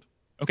revealed.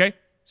 Okay?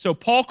 So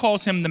Paul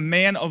calls him the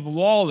man of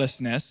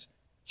lawlessness.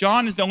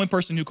 John is the only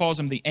person who calls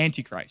him the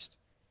Antichrist.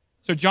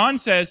 So John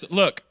says,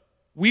 look,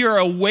 we are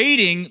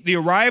awaiting the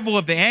arrival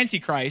of the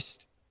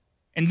Antichrist,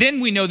 and then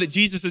we know that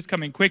Jesus is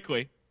coming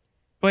quickly.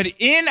 But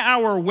in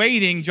our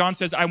waiting, John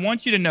says, I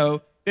want you to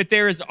know that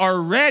there is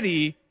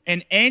already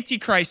an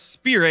Antichrist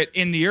spirit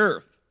in the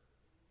earth.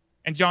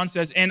 And John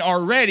says, and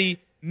already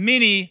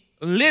many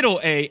little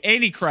a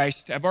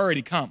Antichrists have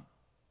already come.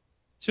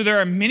 So there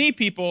are many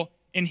people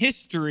in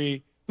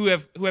history who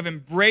have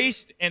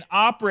embraced and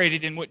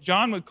operated in what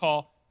John would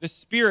call the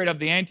spirit of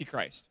the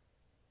Antichrist.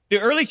 The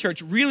early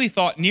church really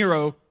thought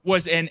Nero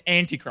was an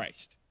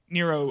Antichrist.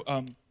 Nero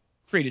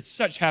created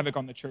such havoc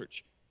on the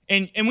church.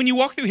 And when you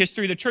walk through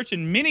history, the church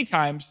in many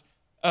times,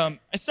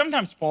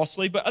 sometimes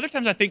falsely, but other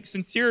times I think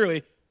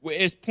sincerely,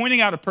 is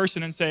pointing out a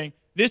person and saying,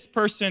 this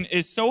person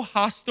is so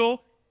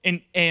hostile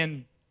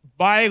and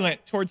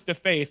violent towards the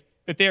faith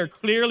that they are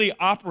clearly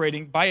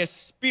operating by a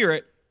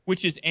spirit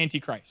which is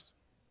Antichrist.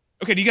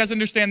 Okay, do you guys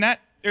understand that?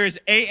 There is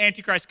a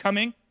Antichrist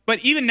coming,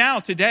 but even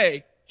now,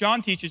 today,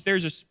 John teaches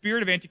there's a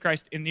spirit of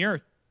Antichrist in the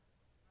earth.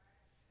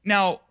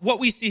 Now, what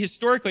we see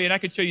historically, and I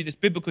could show you this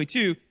biblically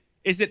too,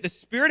 is that the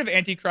spirit of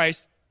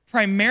Antichrist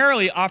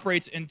primarily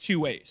operates in two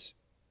ways.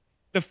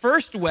 The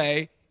first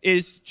way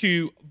is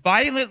to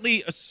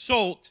violently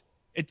assault,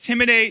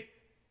 intimidate,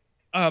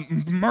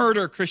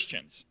 murder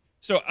Christians.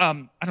 So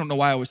I don't know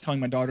why I was telling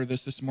my daughter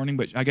this morning,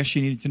 but I guess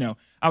she needed to know.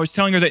 I was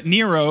telling her that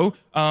Nero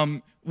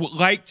would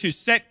like to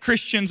set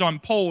Christians on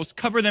poles,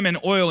 cover them in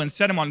oil, and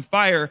set them on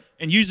fire,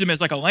 and use them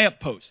as like a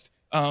lamppost.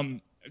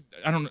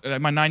 I don't.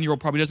 My 9-year-old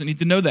probably doesn't need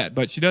to know that,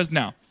 but she does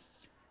now.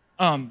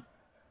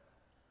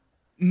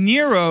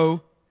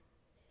 Nero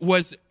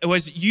was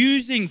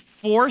using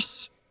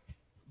force,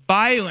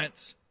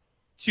 violence,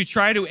 to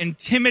try to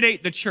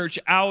intimidate the church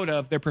out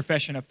of their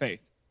profession of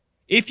faith.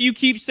 If you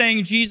keep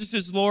saying Jesus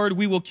is Lord,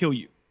 we will kill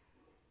you.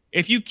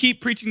 If you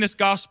keep preaching this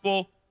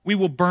gospel, we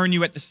will burn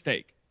you at the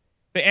stake.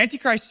 The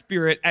Antichrist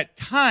spirit at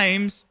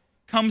times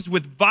comes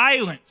with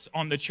violence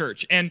on the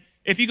church. And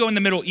if you go in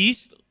the Middle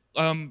East,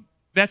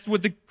 that's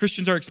what the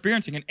Christians are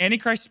experiencing, an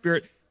Antichrist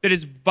spirit that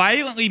is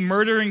violently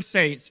murdering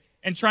saints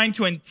and trying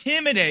to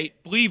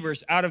intimidate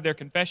believers out of their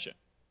confession.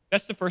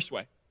 That's the first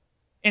way.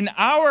 In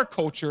our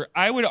culture,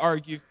 I would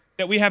argue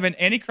that we have an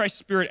Antichrist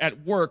spirit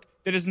at work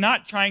that is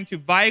not trying to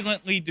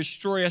violently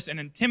destroy us and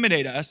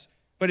intimidate us,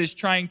 but is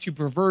trying to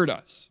pervert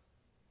us.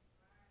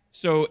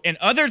 So in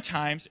other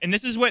times, and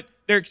this is what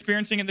they're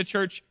experiencing in the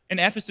church in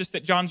Ephesus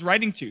that John's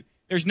writing to,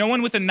 there's no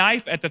one with a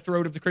knife at the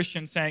throat of the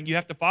Christian saying, you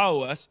have to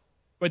follow us,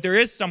 but there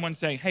is someone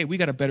saying, hey, we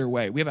got a better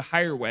way. We have a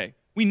higher way.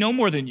 We know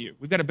more than you.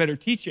 We've got a better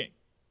teaching.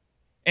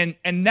 And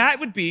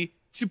that would be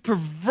to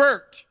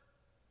pervert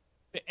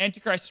the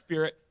Antichrist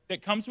spirit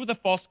that comes with a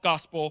false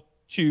gospel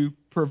to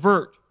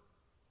pervert.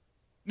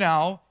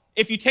 Now,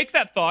 if you take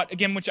that thought,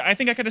 again, which I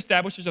think I could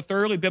establish as a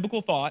thoroughly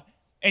biblical thought,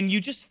 and you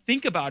just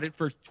think about it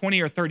for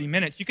 20 or 30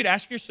 minutes, you could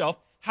ask yourself,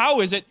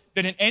 how is it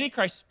that an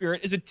Antichrist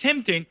spirit is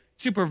attempting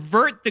to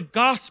pervert the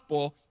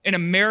gospel in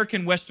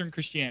American Western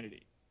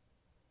Christianity?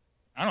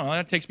 I don't know,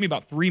 that takes me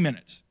about 3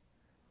 minutes.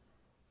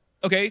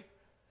 Okay?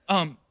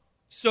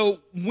 So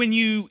when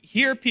you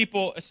hear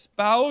people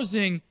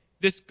espousing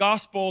this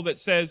gospel that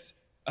says,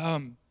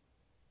 I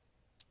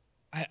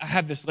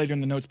have this later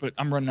in the notes, but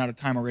I'm running out of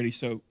time already,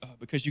 so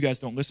because you guys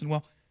don't listen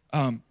well.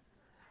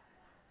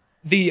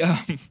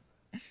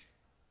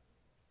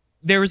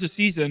 There was a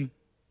season,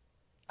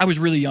 I was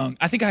really young.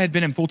 I think I had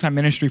been in full-time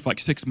ministry for like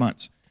 6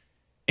 months.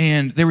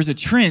 And there was a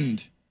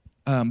trend,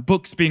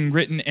 books being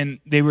written, and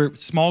they were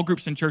small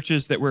groups in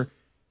churches that were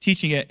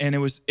teaching it, and it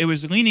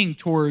was leaning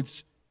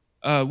towards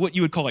what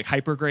you would call like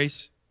hyper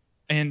grace.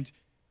 And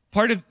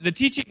part of the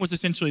teaching was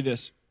essentially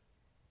this: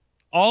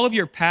 all of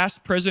your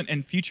past, present,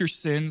 and future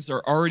sins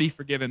are already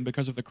forgiven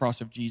because of the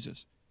cross of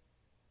Jesus.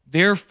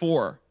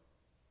 Therefore,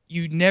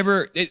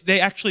 they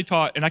actually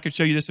taught, and I could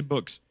show you this in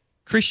books,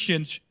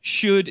 Christians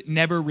should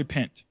never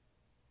repent.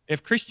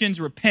 If Christians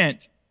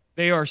repent,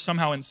 they are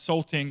somehow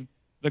insulting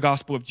the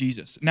gospel of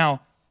Jesus.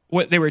 Now,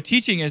 what they were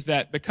teaching is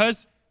that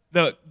because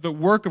the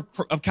work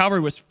of Calvary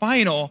was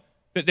final,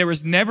 that there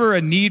was never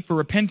a need for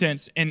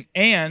repentance,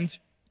 and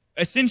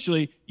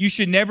essentially, you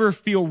should never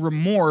feel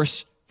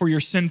remorse for your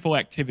sinful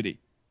activity.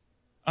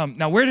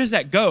 Now, where does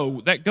that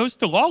go? That goes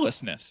to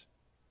lawlessness,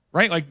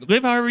 right? Like,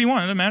 live however you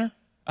want, it doesn't matter.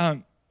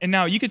 And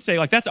now you could say,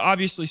 like, that's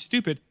obviously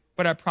stupid,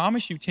 but I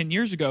promise you 10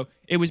 years ago,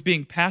 it was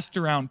being passed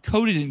around,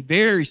 coded in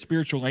very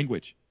spiritual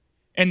language.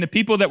 And the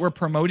people that were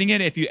promoting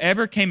it, if you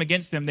ever came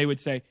against them, they would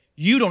say,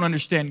 you don't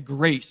understand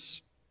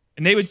grace.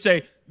 And they would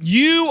say,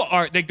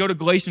 they'd go to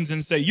Galatians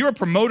and say, you're a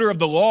promoter of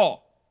the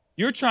law.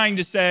 You're trying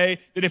to say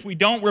that if we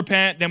don't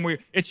repent, then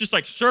it's just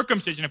like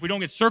circumcision. If we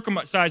don't get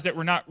circumcised, that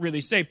we're not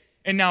really saved.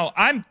 And now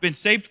I've been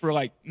saved for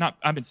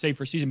I've been saved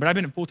for a season, but I've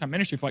been in full-time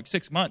ministry for like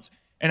 6 months.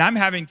 And I'm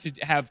having to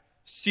have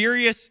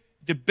serious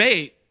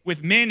debate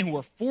with men who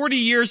are 40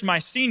 years my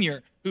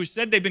senior, who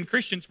said they've been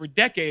Christians for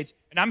decades,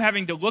 and I'm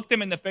having to look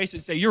them in the face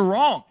and say, you're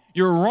wrong,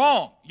 you're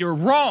wrong, you're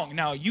wrong.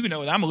 Now, you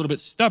know that I'm a little bit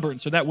stubborn,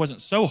 so that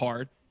wasn't so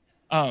hard.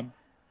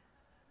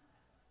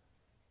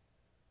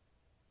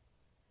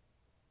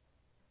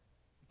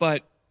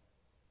 But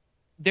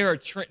there are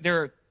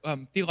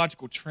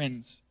theological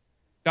trends,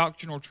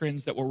 doctrinal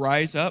trends that will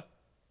rise up.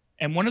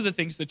 And one of the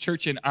things the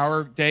church in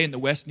our day in the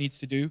West needs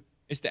to do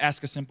is to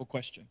ask a simple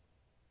question.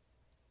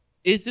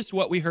 Is this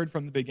what we heard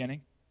from the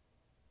beginning?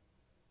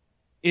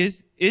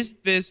 Is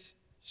this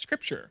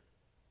Scripture?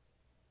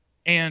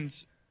 And,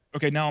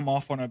 okay, now I'm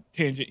off on a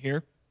tangent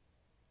here.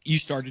 You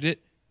started it.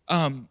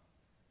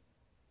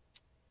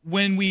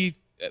 When we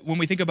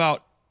think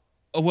about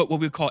what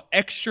we call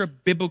extra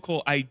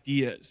biblical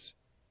ideas,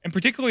 and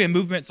particularly in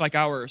movements like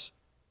ours,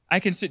 I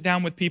can sit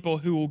down with people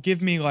who will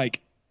give me like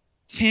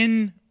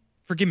 10,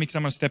 forgive me because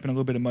I'm going to step in a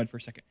little bit of mud for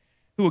a second,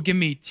 who will give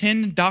me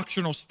 10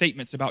 doctrinal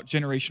statements about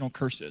generational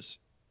curses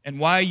and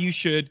why you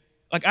should,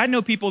 like I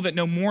know people that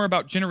know more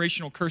about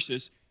generational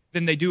curses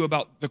than they do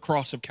about the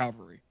cross of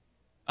Calvary.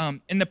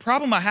 And the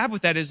problem I have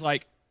with that is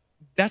like,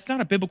 that's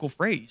not a biblical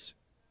phrase.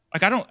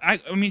 Like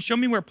I mean, show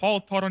me where Paul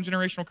taught on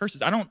generational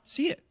curses. I don't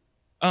see it.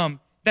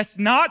 That's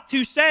not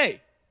to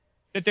say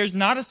that there's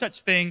not a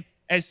such thing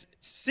as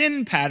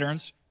sin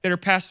patterns that are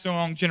passed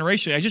along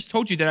generation. I just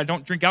told you that I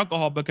don't drink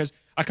alcohol because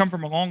I come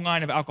from a long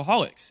line of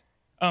alcoholics.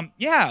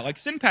 Like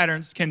sin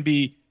patterns can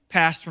be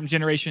passed from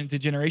generation to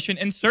generation.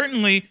 And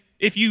certainly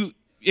if you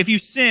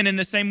sin in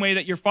the same way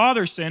that your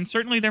father sinned,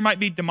 certainly there might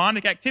be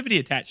demonic activity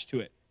attached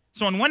to it.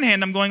 So on one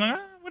hand, I'm going,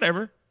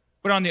 whatever.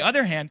 But on the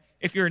other hand,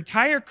 if your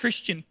entire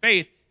Christian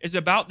faith is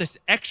about this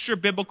extra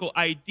biblical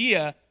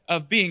idea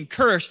of being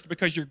cursed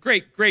because your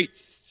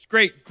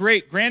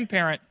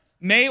great-great-great-grandparent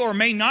may or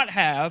may not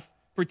have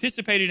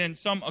participated in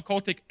some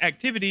occultic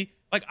activity,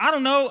 like, I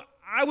don't know,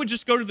 I would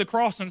just go to the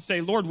cross and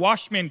say, Lord,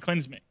 wash me and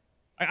cleanse me.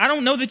 I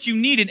don't know that you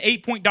need an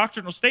 8-point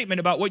doctrinal statement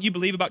about what you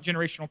believe about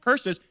generational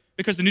curses,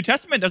 because the New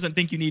Testament doesn't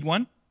think you need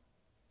one. It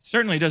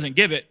certainly doesn't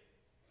give it.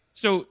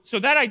 So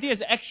that idea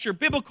is extra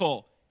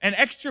biblical, and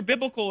extra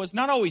biblical is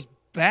not always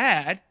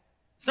bad.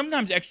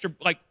 Sometimes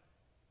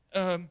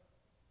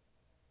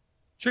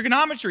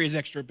trigonometry is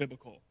extra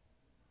biblical.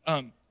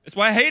 That's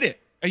why I hate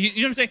it. You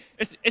know what I'm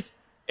saying?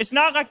 It's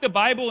not like the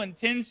Bible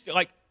intends to,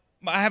 like,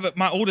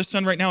 my oldest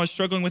son right now is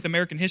struggling with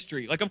American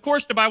history. Like, of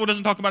course the Bible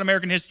doesn't talk about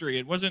American history.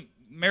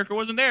 America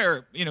wasn't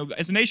there,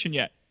 as a nation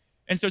yet.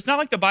 And so it's not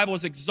like the Bible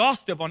is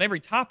exhaustive on every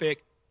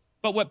topic,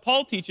 but what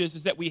Paul teaches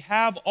is that we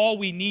have all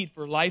we need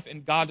for life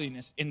and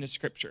godliness in the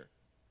Scripture.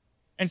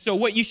 And so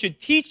what you should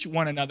teach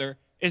one another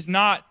is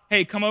not,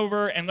 hey, come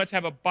over and let's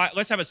have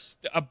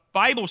a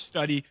Bible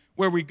study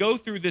where we go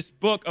through this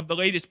book of the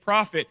latest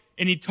prophet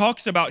and he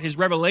talks about his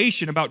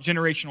revelation about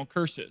generational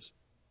curses.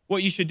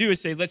 What you should do is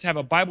say, let's have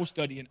a Bible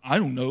study and, I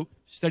don't know,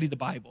 study the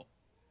Bible.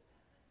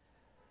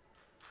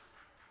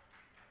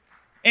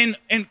 And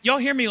y'all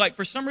hear me, like,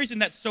 for some reason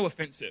that's so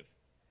offensive.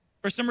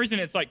 For some reason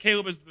it's like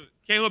Caleb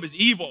is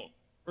evil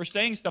for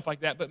saying stuff like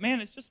that. But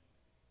man,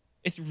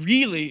 it's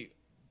really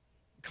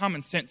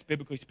common sense,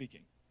 biblically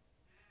speaking.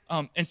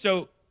 And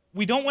so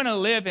we don't want to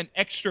live in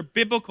extra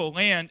biblical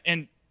land.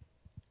 And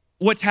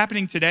what's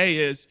happening today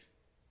is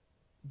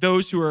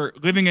those who are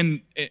living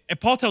in, and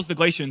Paul tells the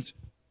Galatians,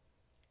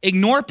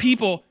 ignore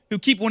people who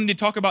keep wanting to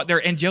talk about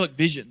their angelic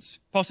visions.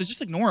 Paul says,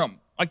 just ignore them.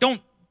 Like,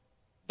 don't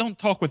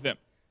talk with them.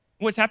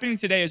 What's happening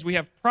today is we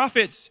have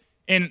prophets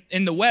in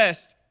the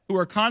West who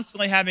are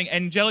constantly having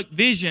angelic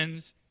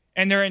visions,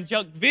 and their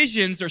angelic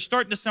visions are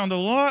starting to sound a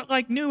lot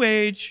like New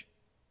Age.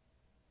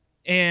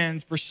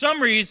 And for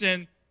some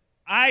reason,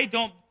 I'm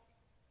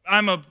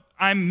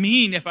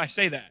mean if I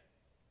say that.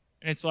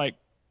 And it's like,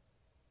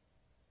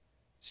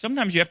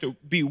 sometimes you have to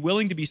be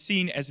willing to be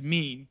seen as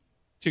mean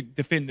to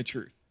defend the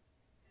truth.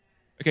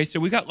 Okay, so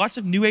we got lots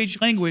of New Age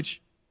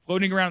language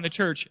floating around the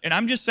church. And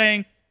I'm just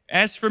saying,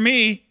 as for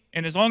me,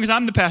 and as long as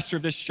I'm the pastor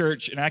of this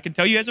church, and I can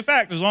tell you as a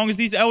fact, as long as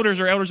these elders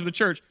are elders of the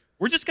church,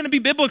 we're just going to be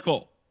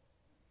biblical.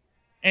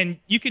 And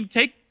you can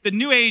take the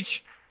New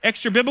Age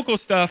extra biblical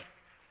stuff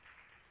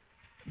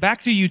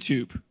back to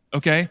YouTube,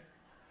 okay?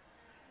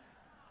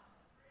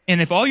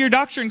 And if all your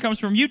doctrine comes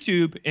from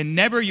YouTube and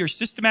never your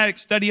systematic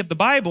study of the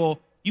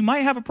Bible, you might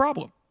have a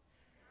problem.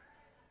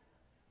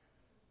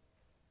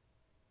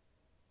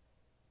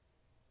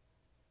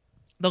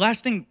 The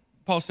last thing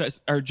Paul says,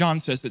 or John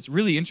says, that's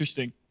really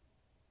interesting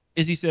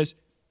is he says,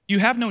 you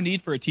have no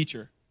need for a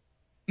teacher.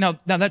 Now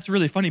that's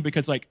really funny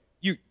because, like,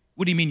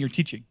 what do you mean you're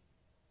teaching?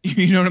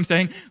 You know what I'm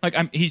saying? Like,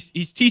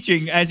 he's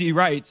teaching as he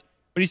writes,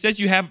 but he says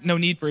you have no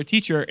need for a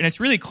teacher. And it's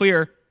really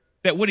clear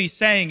that what he's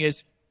saying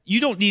is you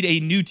don't need a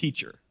new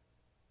teacher.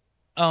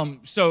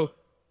 So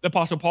the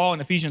Apostle Paul in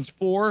Ephesians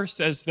 4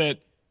 says that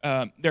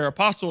there are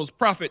apostles,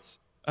 prophets,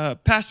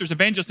 pastors,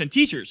 evangelists, and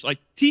teachers. Like,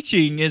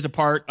 teaching is a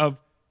part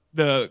of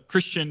the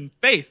Christian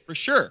faith for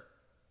sure.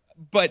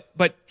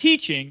 But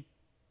teaching,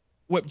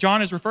 what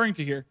John is referring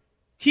to here,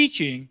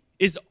 teaching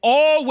is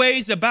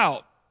always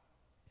about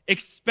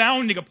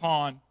expounding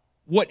upon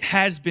what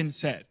has been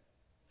said.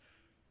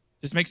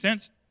 Does this make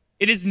sense?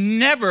 It is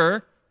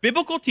never,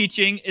 biblical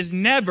teaching is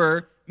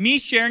never me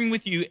sharing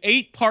with you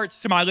 8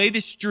 parts to my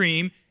latest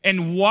dream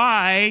and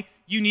why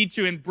you need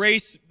to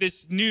embrace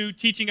this new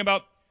teaching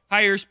about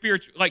higher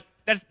spiritual, like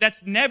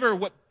that's never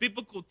what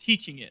biblical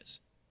teaching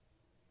is.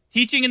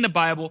 Teaching in the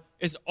Bible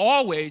is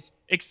always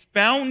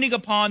expounding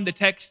upon the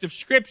text of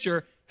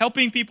Scripture,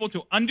 helping people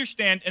to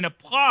understand and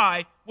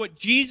apply what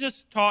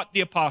Jesus taught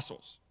the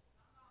apostles.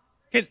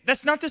 Okay,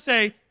 that's not to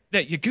say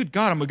that, good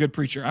God, I'm a good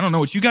preacher. I don't know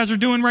what you guys are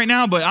doing right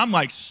now, but I'm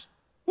like,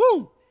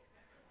 woo.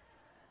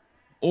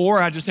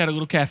 Or I just had a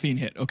little caffeine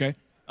hit, okay?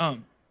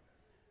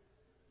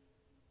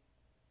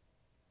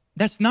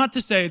 That's not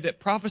to say that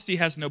prophecy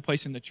has no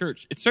place in the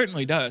church. It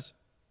certainly does.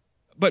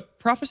 But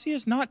prophecy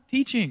is not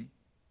teaching.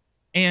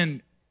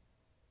 And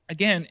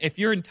again, if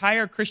your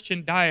entire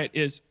Christian diet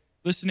is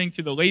listening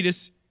to the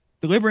latest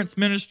deliverance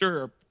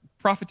minister or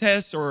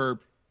prophetess or,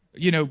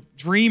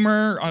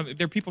 dreamer,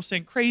 there are people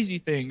saying crazy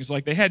things.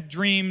 Like, they had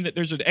dream that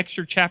there's an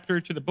extra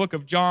chapter to the book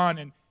of John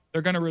and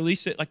they're going to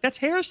release it. Like, that's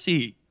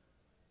heresy.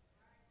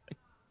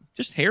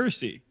 Just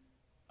heresy.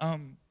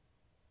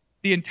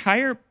 The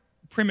entire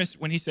premise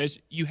when he says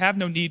you have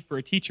no need for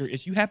a teacher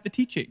is you have the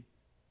teaching.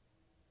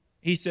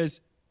 He says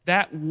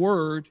that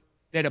word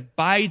that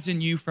abides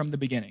in you from the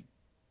beginning.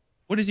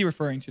 What is he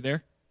referring to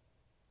there?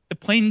 The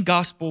plain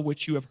gospel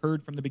which you have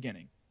heard from the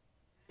beginning,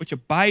 which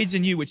abides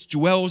in you, which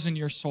dwells in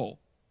your soul.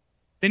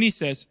 Then he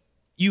says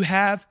you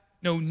have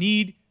no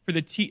need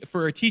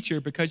for a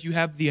teacher because you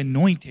have the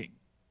anointing.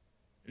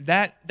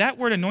 That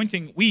word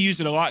anointing, we use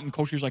it a lot in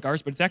cultures like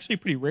ours, but it's actually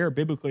pretty rare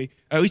biblically,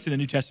 at least in the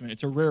New Testament.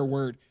 It's a rare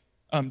word.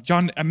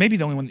 John may be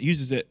the only one that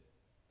uses it,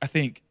 I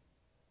think.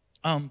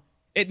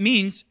 It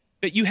means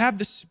that you have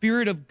the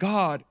Spirit of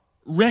God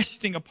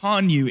resting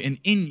upon you and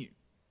in you.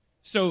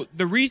 So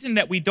the reason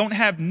that we don't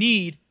have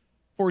need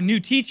for new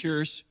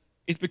teachers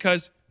is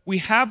because we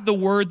have the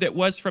word that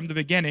was from the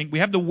beginning. We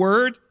have the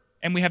word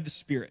and we have the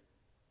Spirit.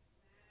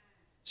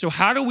 So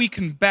how do we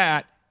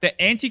combat the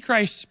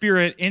Antichrist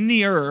spirit in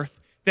the earth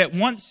that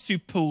wants to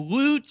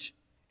pollute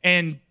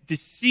and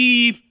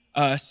deceive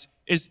us?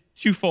 Is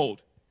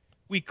twofold.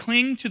 We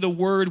cling to the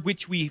word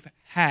which we've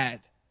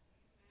had,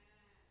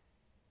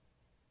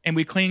 and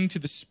we cling to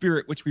the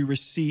Spirit which we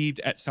received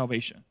at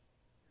salvation,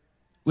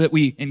 that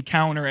we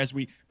encounter as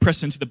we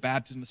press into the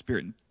baptism of the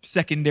Spirit and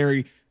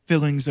secondary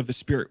fillings of the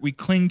Spirit. We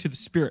cling to the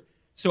Spirit.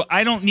 So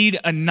I don't need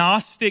a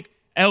Gnostic,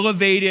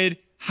 elevated,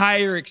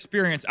 higher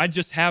experience. I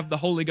just have the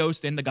Holy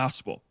Ghost and the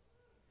gospel.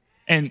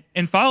 And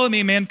follow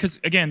me, man, because,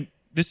 again,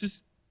 this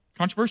is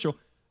controversial.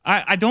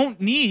 I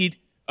don't need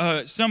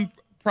some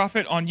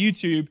prophet on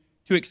YouTube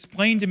to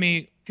explain to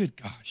me, good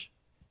gosh,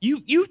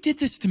 you did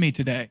this to me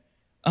today.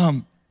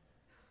 Do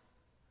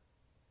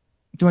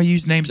I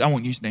use names? I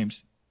won't use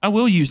names. I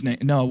will use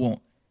names. No, I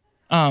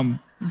won't.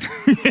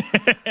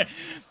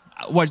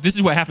 Watch, this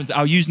is what happens.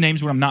 I'll use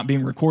names when I'm not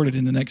being recorded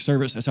in the next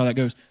service. That's how that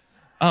goes.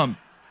 I'll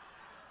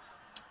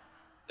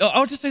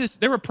just say this.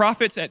 There were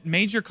prophets at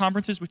major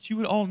conferences, which you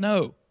would all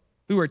know,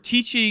 who are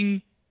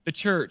teaching the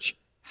church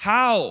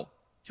how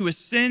to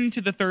ascend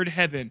to the third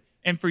heaven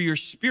and for your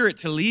spirit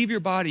to leave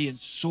your body and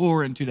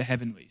soar into the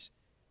heavenlies.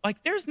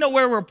 Like, there's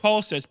nowhere where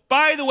Paul says,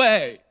 by the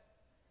way,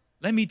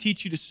 let me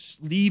teach you to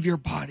leave your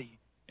body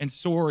and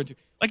soar into.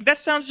 Like, that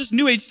sounds just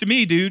New Age to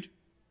me, dude.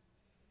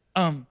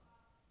 And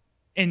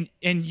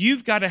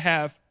you've got to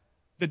have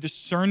the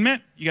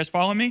discernment. You guys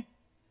follow me?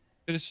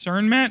 The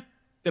discernment,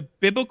 the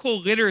biblical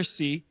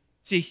literacy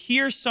to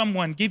hear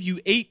someone give you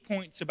 8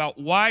 points about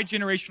why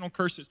generational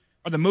curses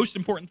are the most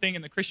important thing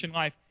in the Christian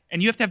life.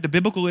 And you have to have the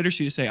biblical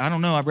literacy to say, I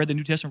don't know, I've read the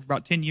New Testament for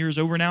about 10 years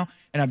over now,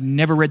 and I've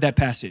never read that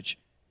passage.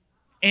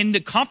 And the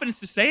confidence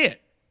to say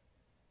it.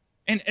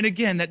 And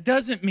again, that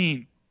doesn't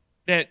mean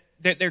that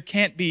there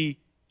can't be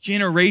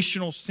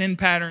generational sin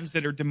patterns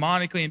that are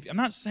demonically. I'm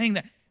not saying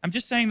that. I'm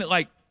just saying that,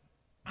 like,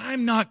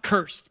 I'm not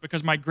cursed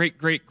because my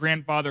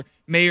great-great-grandfather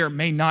may or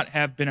may not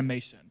have been a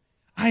Mason.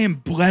 I am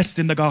blessed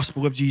in the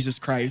gospel of Jesus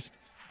Christ.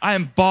 I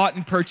am bought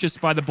and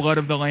purchased by the blood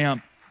of the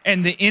Lamb.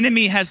 And the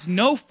enemy has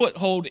no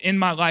foothold in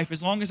my life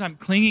as long as I'm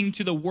clinging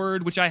to the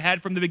word which I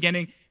had from the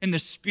beginning and the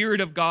Spirit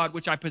of God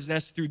which I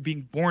possess through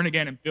being born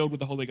again and filled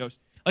with the Holy Ghost.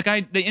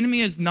 The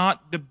enemy is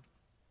not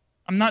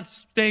I'm not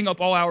staying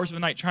up all hours of the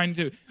night trying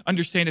to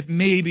understand if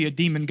maybe a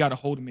demon got a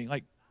hold of me.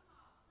 Like,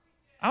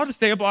 I would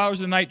stay up all hours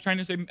of the night trying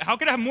to say, how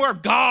can I have more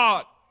of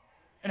God?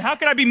 And how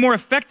can I be more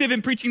effective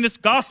in preaching this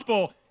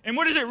gospel? And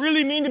what does it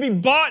really mean to be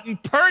bought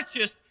and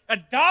purchased,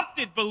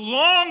 adopted,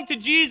 belong to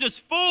Jesus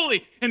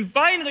fully? And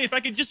finally, if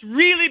I could just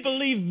really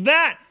believe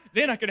that,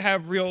 then I could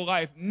have real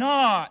life,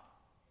 not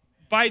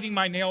biting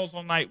my nails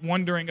all night,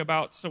 wondering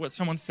about what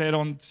someone said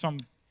on some.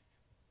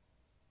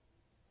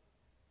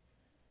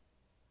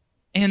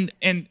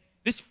 And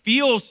this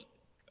feels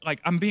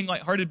like I'm being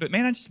lighthearted, but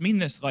man, I just mean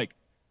this. Like,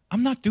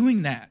 I'm not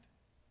doing that.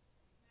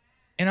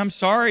 And I'm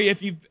sorry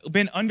if you've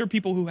been under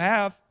people who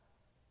have.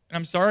 And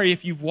I'm sorry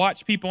if you've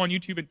watched people on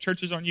YouTube and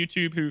churches on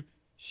YouTube who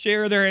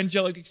share their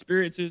angelic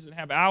experiences and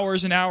have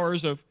hours and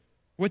hours of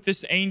what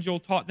this angel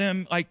taught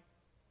them. Like,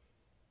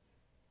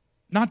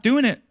 not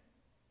doing it.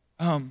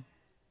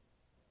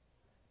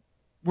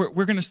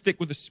 We're going to stick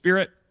with the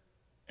Spirit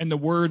and the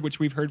word which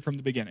we've heard from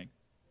the beginning.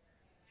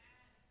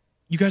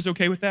 You guys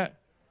okay with that?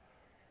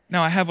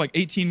 Now, I have like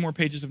 18 more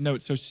pages of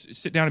notes, so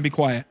sit down and be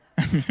quiet.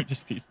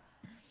 Just tease.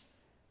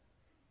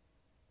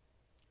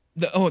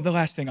 The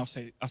last thing I'll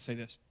say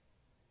this.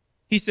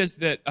 He says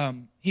that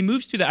he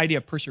moves to the idea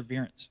of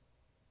perseverance,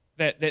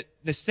 that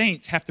the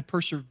saints have to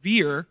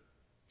persevere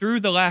through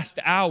the last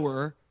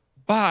hour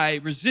by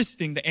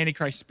resisting the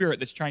Antichrist spirit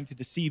that's trying to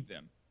deceive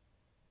them.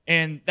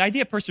 And the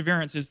idea of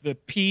perseverance is the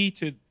P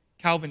to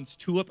Calvin's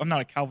tulip. I'm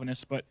not a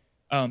Calvinist, but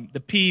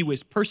the P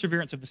was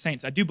perseverance of the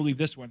saints. I do believe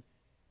this one.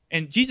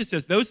 And Jesus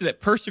says those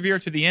that persevere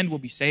to the end will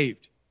be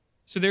saved.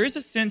 So there is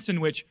a sense in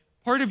which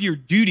part of your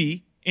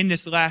duty in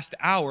this last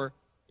hour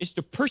is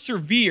to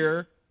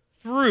persevere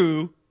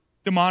through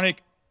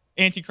demonic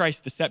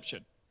Antichrist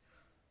deception.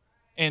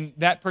 And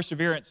that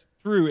perseverance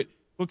through it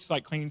looks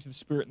like clinging to the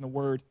Spirit and the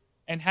Word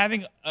and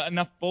having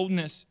enough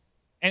boldness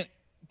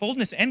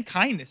and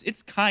kindness.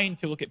 It's kind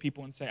to look at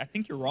people and say, I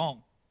think you're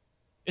wrong.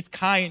 It's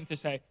kind to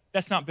say,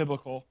 that's not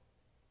biblical.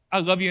 I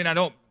love you and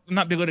I'm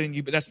not belittling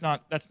you, but that's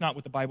not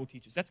what the Bible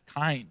teaches. That's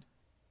kind.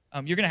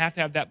 You're going to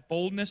have that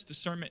boldness,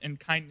 discernment, and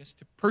kindness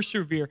to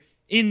persevere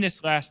in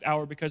this last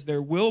hour, because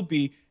there will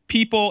be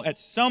people at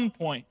some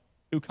point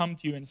who come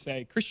to you and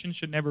say, Christians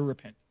should never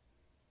repent.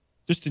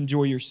 Just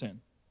enjoy your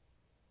sin.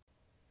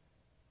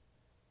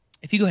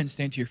 If you go ahead and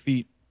stand to your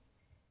feet.